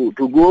to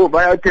go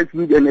via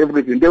textbook and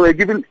everything. They were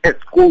given a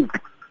scope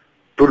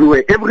to do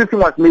it. Everything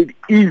was made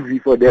easy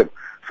for them.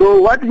 So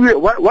what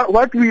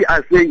we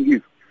are saying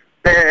is,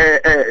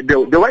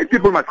 the white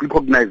people must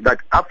recognize that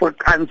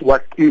Afrikaans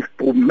was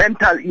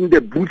instrumental in the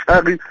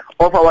butchery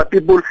of our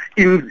people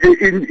in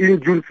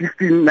June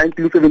 16,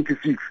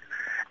 1976.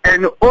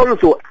 And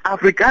also,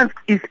 Afrikaans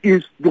is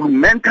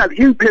instrumental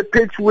in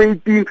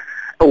perpetuating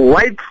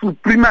white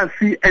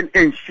supremacy and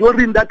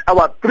ensuring that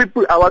our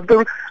people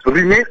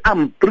remain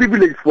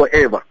unprivileged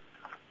forever.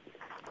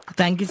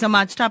 Thank you so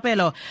much,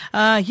 Tapelo.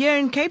 Here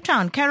in Cape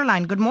Town,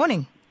 Caroline, good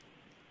morning.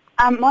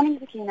 Morning,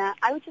 Sakina.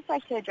 I would just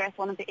like to address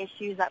one of the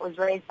issues that was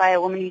raised by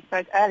a woman who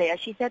spoke earlier.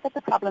 She said that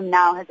the problem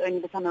now has only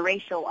become a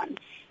racial one.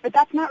 But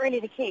that's not really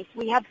the case.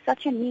 We have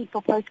such a need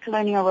for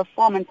post-colonial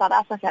reform in South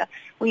Africa.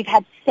 We've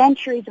had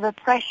centuries of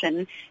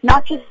oppression,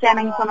 not just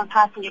stemming from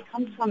apartheid, it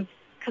comes from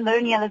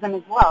colonialism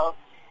as well.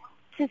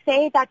 to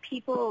say that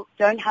people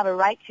don't have a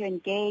right to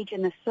engage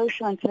in the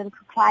social and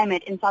political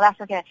climate in South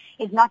Africa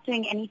is not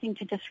doing anything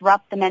to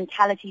disrupt the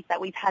mentalities that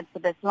we've had for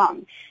this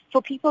long.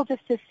 For people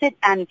just to sit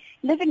and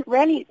live in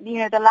really,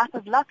 the lap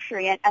of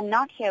luxury and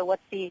not hear what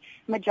the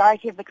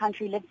majority of the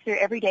country lives through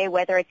every day,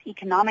 whether it's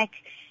economic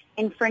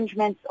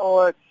infringements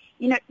or,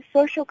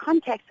 social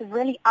context of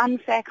really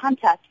unfair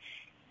contact.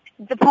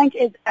 The point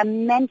is a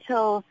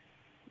mental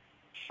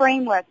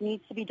framework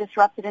needs to be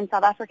disrupted in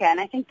South Africa, and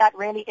I think that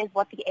really is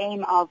what the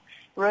aim of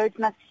Roads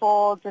Must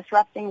Fall,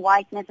 Disrupting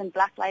Whiteness and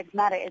Black Lives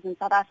Matter is in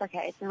South Africa.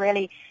 It's a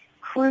really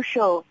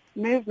crucial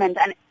movement,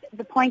 and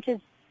the point is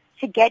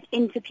to get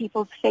into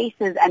people's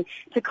faces and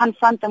to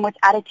confront them with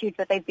attitudes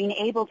that they've been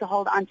able to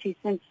hold on to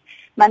since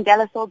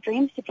Mandela sold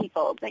dreams to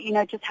people that,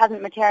 just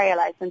hasn't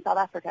materialized in South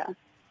Africa.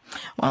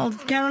 Well,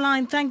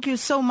 Caroline, thank you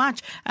so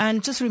much.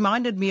 And just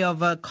reminded me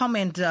of a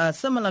comment, a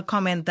similar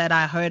comment that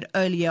I heard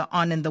earlier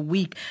on in the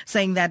week,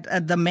 saying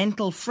that the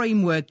mental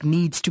framework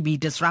needs to be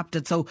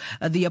disrupted. So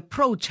the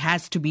approach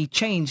has to be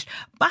changed.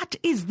 But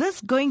is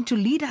this going to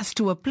lead us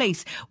to a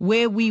place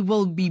where we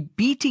will be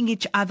beating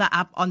each other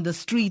up on the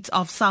streets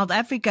of South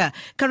Africa?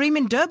 Kareem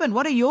in Durban,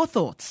 what are your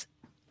thoughts?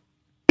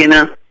 Can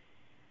you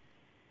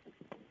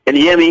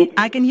hear me?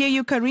 I can hear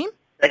you, Kareem.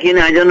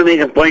 Sakina, I want to make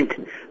a point,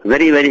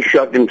 very, very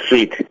short and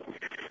sweet.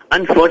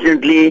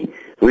 Unfortunately,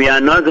 we are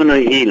not going to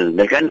heal.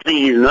 The country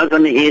is not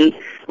going to heal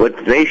with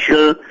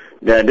racial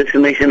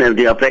discrimination that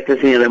they are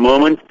practicing at the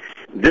moment.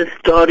 This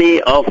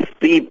story of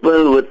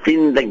people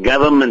within the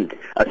government,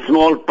 a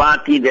small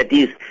party that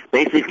is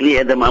basically,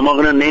 I'm not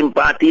going to name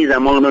parties,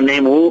 I'm not going to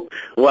name who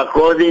are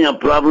causing a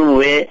problem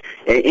where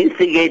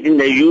instigating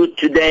the youth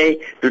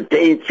today to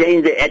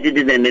change the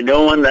attitude, and they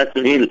don't want us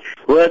to heal.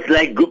 Words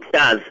like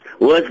Guptas,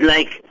 words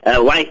like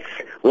whites,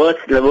 words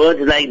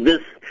like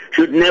this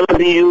should never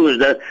be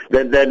used.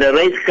 The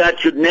race card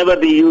should never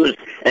be used.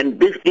 And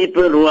these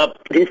people who are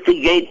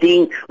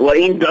instigating, who are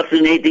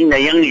indoctrinating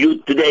the young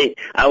youth today,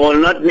 I will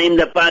not name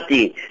the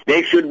party.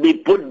 They should be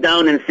put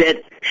down and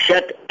said,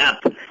 shut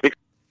up.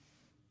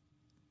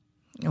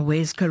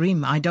 Where's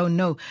Kareem? I don't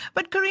know.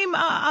 But Kareem,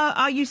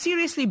 are you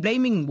seriously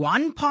blaming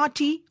one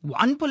party,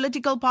 one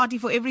political party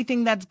for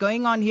everything that's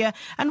going on here?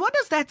 And what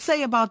does that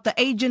say about the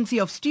agency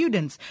of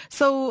students?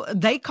 So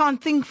they can't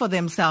think for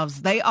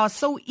themselves. They are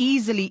so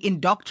easily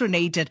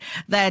indoctrinated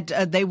that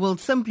they will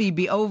simply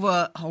be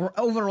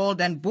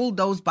overawed and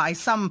bulldozed by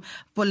some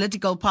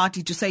political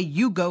party to say,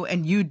 you go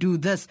and you do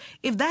this.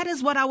 If that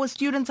is what our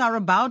students are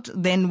about,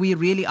 then we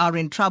really are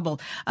in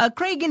trouble.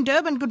 Craig in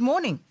Durban, good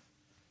morning.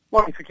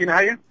 Morning, Sakina. How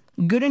are you?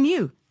 Good, and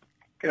you?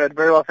 Good,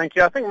 very well, thank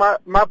you. I think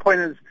my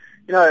point is,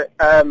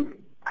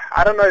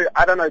 I don't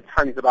know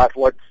tons about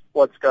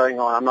what's going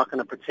on. I'm not going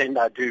to pretend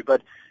I do,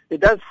 but there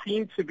does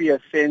seem to be a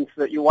sense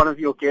that one of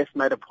your guests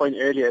made a point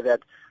earlier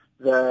that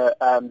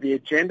the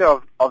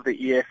agenda of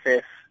the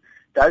EFF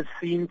does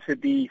seem to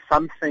be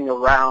something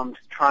around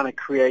trying to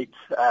create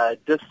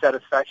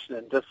dissatisfaction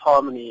and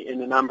disharmony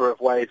in a number of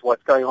ways.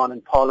 What's going on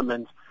in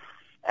Parliament.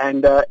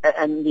 And the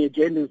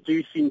agendas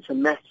do seem to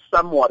match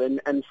somewhat,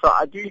 and so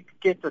I do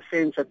get the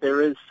sense that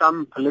there is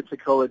some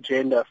political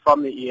agenda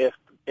from the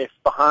EFF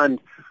behind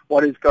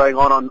what is going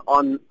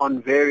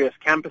on various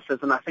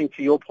campuses. And I think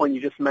to your point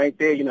you just made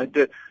there,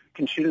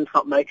 can students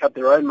not make up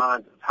their own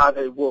minds how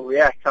they will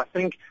react? I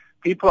think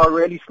people are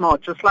really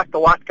smart, just like the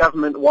white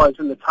government was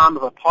in the time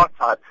of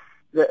apartheid.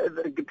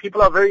 The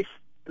people are very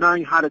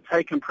knowing how to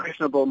take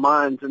impressionable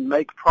minds and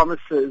make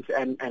promises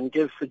and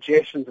give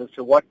suggestions as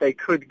to what they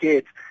could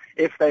get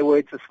if they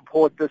were to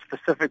support this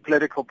specific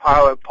political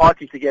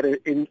party to get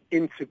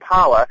into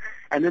power.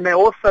 And then they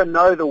also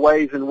know the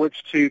ways in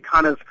which to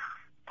kind of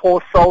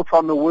pour salt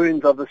on the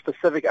wounds of the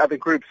specific other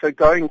group. So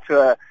going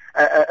to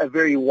a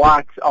very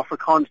white,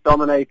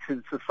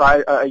 Afrikaans-dominated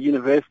society, a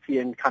university,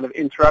 and kind of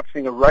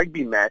interrupting a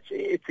rugby match,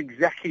 it's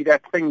exactly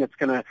that thing that's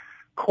going to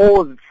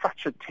cause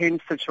such a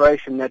tense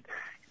situation that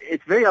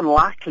it's very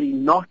unlikely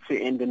not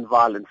to end in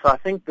violence. So I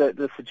think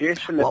the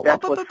suggestion that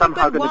that was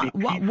somehow going to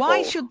be peaceful.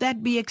 Why should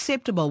that be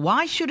acceptable?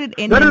 Why should it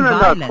end in No,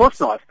 violence? of course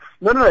not.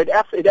 No, it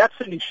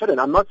absolutely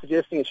shouldn't. I'm not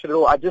suggesting it should at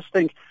all. I just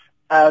think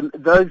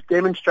those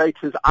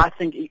demonstrators, I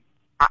think,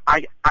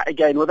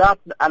 again,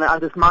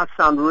 and this might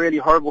sound a really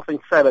horrible thing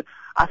to say, but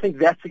I think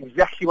that's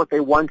exactly what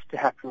they wanted to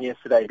happen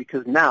yesterday,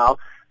 because now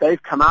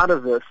they've come out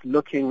of this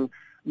looking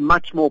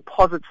much more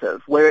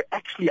positive, where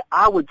actually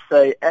I would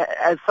say,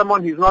 as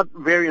someone who's not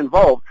very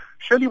involved,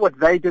 surely what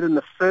they did in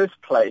the first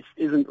place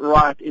isn't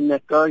right, in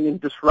that going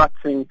and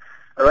disrupting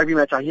a rugby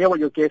match. I hear what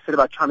your guest said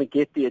about trying to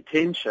get the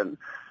attention,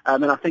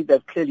 and I think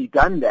they've clearly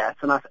done that.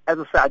 And as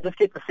I say, I just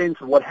get the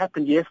sense of what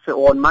happened yesterday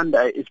or on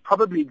Monday is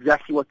probably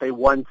exactly what they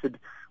wanted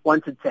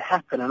to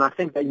happen, and I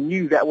think they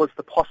knew that was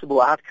the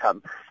possible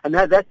outcome. And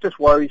that just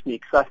worries me,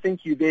 because I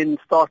think you then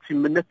start to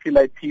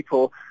manipulate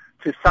people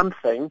to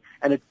something,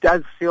 and it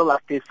does feel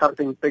like there's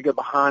something bigger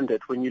behind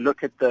it when you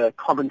look at the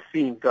common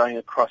theme going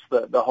across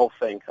the whole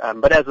thing.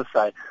 But as I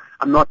say,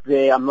 I'm not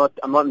there, I'm not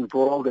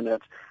embroiled in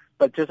it,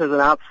 but just as an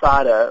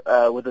outsider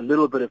with a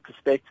little bit of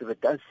perspective,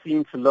 it does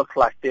seem to look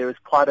like there is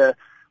quite a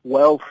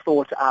well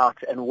thought out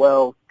and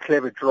well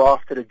clever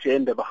drafted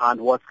agenda behind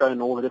what's going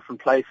on all the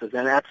different places.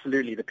 And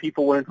absolutely, the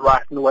people weren't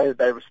right in the way that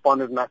they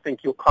responded. And I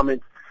think your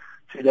comment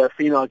to the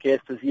female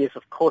guest is, yes,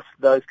 of course,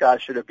 those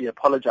guys should be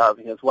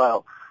apologizing as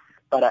well.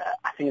 But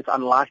I think it's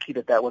unlikely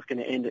that was going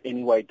to end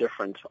any way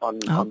different on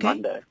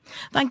Monday.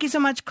 Thank you so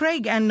much,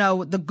 Craig. And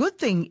the good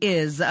thing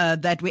is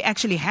that we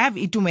actually have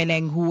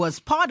Itumeleng, who was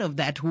part of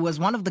that, who was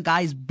one of the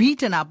guys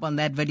beaten up on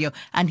that video.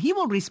 And he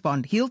will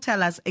respond. He'll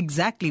tell us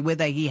exactly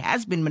whether he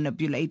has been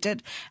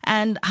manipulated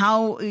and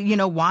how,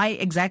 why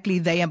exactly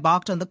they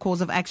embarked on the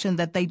course of action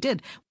that they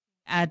did.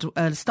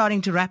 Starting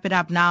to wrap it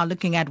up now,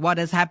 looking at what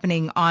is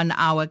happening on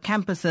our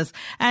campuses.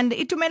 And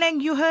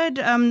Itumeleng, you heard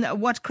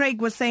what Craig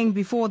was saying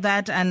before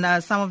that,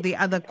 and some of the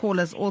other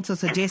callers also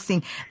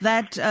suggesting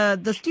that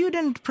the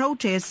student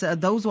protests,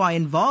 those who are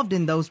involved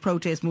in those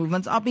protest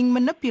movements, are being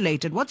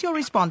manipulated. What's your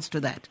response to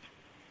that?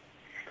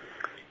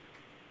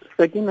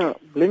 Sakina,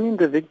 blaming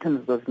the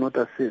victims does not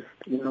assist.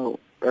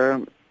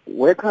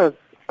 Workers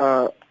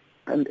are,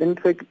 and in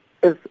fact,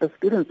 as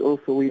students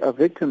also, we are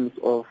victims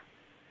of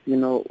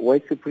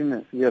white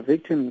supremacy. We are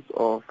victims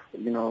of,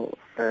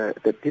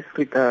 the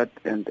disregard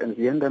and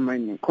the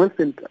undermining,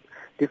 constant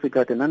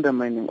disregard and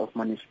undermining of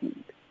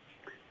management.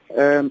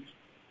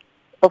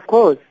 Of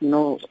course,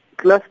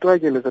 class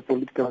struggle is a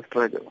political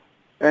struggle.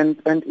 And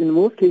in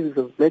most cases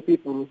of black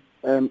people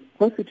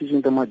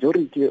constituting the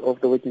majority of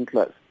the working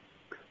class,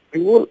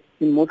 we will,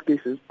 in most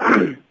cases,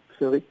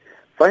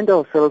 find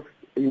ourselves,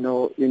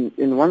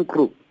 in one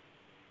group.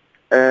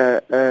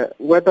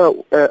 Whether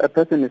a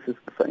person is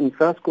in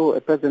SASCO,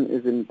 a person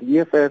is in the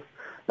EFF,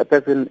 a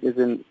person is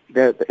in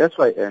the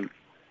SYM,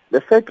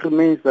 the fact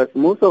remains that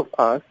most of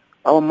us,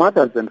 our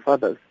mothers and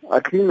fathers,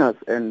 are cleaners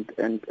and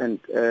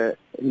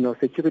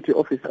security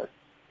officers.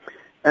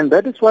 And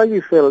that is why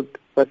we felt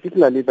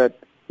particularly that,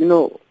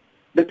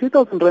 the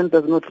 2,000 rand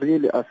does not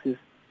really assist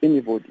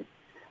anybody.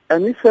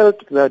 And we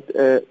felt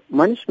that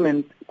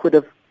management could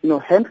have,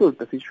 handled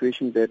the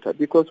situation better,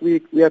 because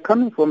we are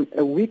coming from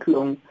a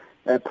week-long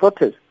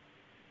protest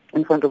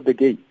in front of the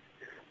gate,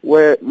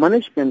 where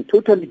management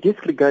totally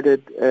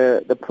disregarded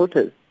the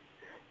protest.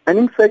 And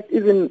in fact,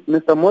 even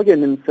Mr.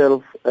 Morgan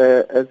himself,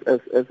 as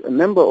a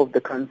member of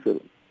the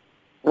council,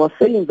 was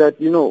saying that,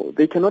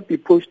 they cannot be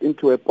pushed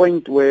into a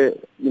point where,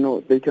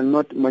 they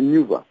cannot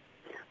maneuver.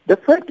 The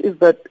fact is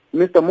that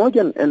Mr.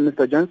 Morgan and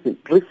Mr. Johnson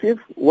receive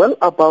well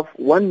above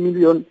 1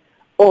 million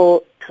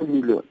or 2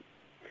 million.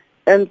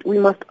 And we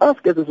must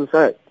ask as a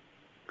society,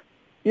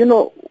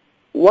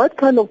 what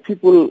kind of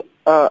people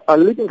are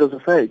leading the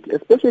society,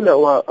 especially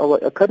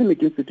our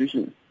academic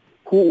institutions,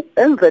 who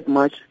earn that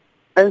much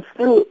and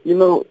still,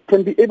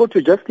 can be able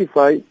to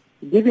justify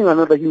giving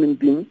another human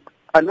being,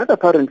 another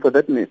parent for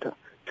that matter,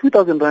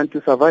 2,000 rand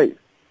to survive.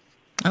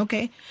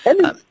 Okay.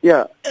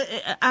 Yeah.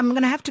 I'm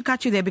going to have to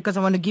cut you there because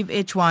I want to give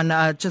each one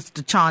just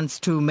a chance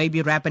to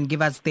maybe wrap and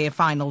give us their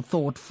final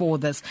thought for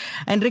this.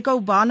 Henrico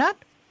Barnard?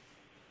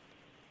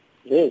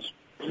 Yes.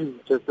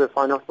 Just the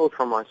final thought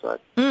from my side.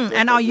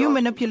 And are you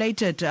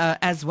manipulated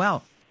as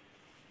well?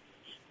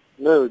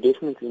 No,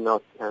 definitely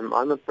not.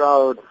 I'm a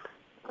proud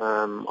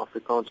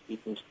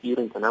Afrikaans-speaking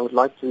student, and I would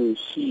like to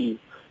see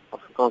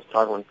Afrikaans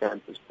thrive on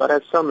campus. But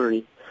as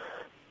summary,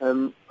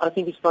 I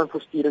think it's time for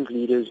student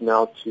leaders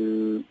now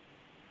to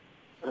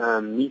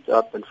meet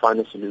up and find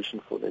a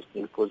solution for this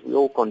thing, because we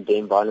all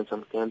condemn violence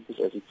on campus,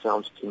 as it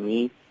sounds to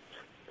me.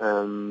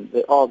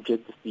 There are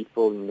objective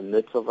people in the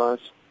midst of us.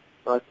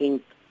 So I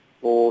think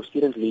for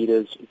student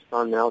leaders, it's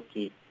time now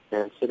to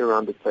sit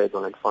around the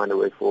table and find a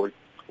way forward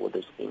for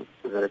this thing,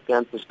 so that a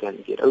campus can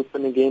get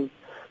open again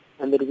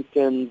and that we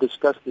can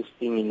discuss this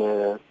thing in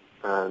a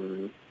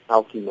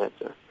healthy manner.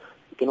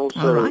 We can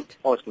also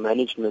ask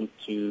management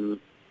to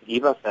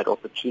give us that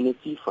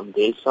opportunity from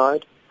their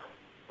side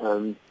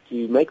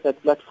to make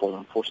that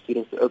platform for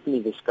students to openly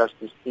discuss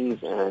these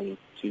things and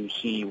to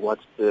see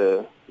what's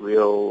the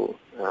real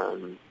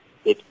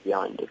depth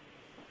behind it.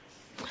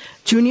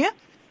 Junior?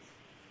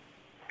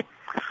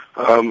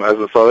 As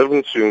a South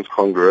African Students'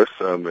 Congress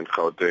in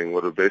Gauteng,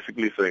 what we're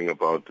basically saying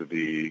about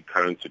the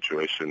current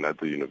situation at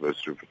the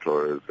University of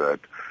Pretoria is that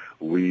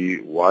we,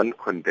 one,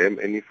 condemn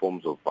any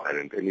forms of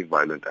violence, any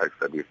violent acts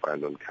that we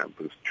find on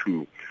campus.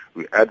 Two,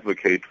 we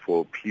advocate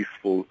for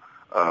peaceful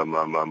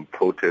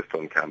protest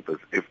on campus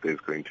if there's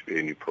going to be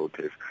any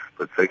protest.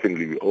 But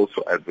secondly, we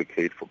also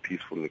advocate for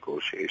peaceful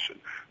negotiation,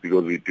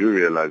 because we do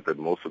realize that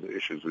most of the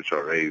issues which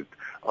are raised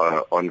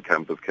on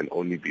campus can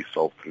only be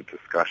solved through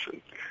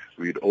discussion.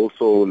 We'd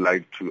also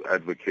like to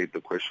advocate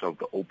the question of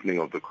the opening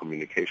of the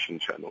communication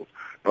channels,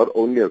 not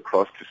only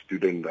across to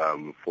student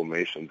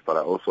formations, but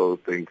I also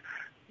think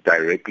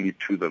directly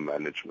to the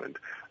management.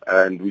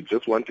 And we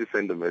just want to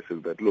send a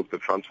message that, look, the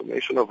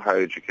transformation of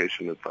higher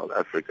education in South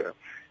Africa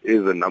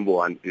is the number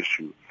one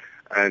issue.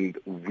 And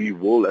we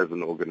will, as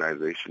an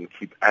organization,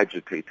 keep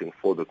agitating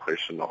for the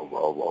question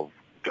of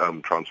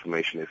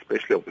transformation,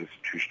 especially of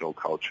institutional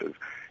cultures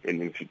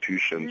in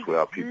institutions where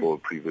our people were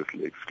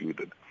previously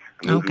excluded.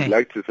 And what we'd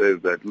like to say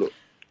is that, look...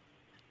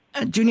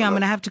 Junior, I'm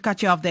going to have to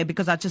cut you off there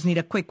because I just need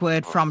a quick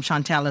word from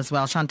Chantelle as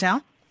well.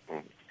 Chantelle?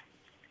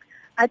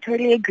 I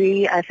totally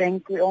agree. I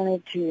think we all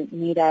need to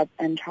meet up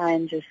and try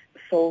and just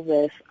solve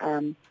this.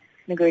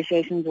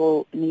 Negotiations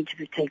will need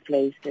to take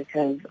place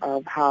because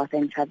of how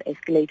things have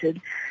escalated,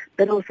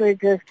 but also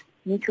just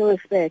mutual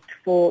respect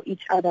for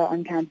each other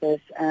on campus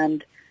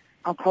and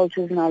our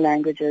cultures and our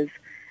languages.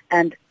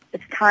 And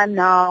it's time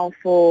now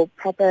for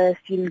proper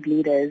student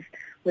leaders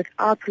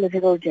without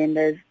political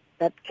agendas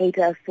that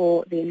cater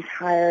for the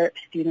entire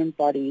student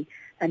body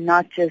and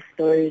not just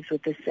those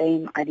with the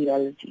same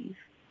ideologies.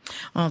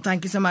 Well,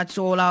 thank you so much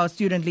to all our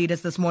student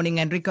leaders this morning,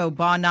 Henrico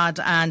Barnard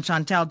and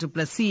Chantelle Du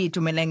Preez,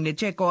 Itumeleng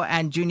Lecheko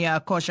and Junior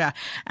Ackotia.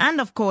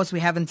 And of course, we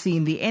haven't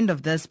seen the end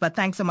of this, but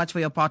thanks so much for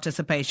your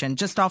participation.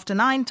 Just after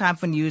 9, time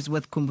for news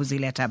with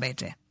Kumbuzile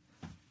Tabete.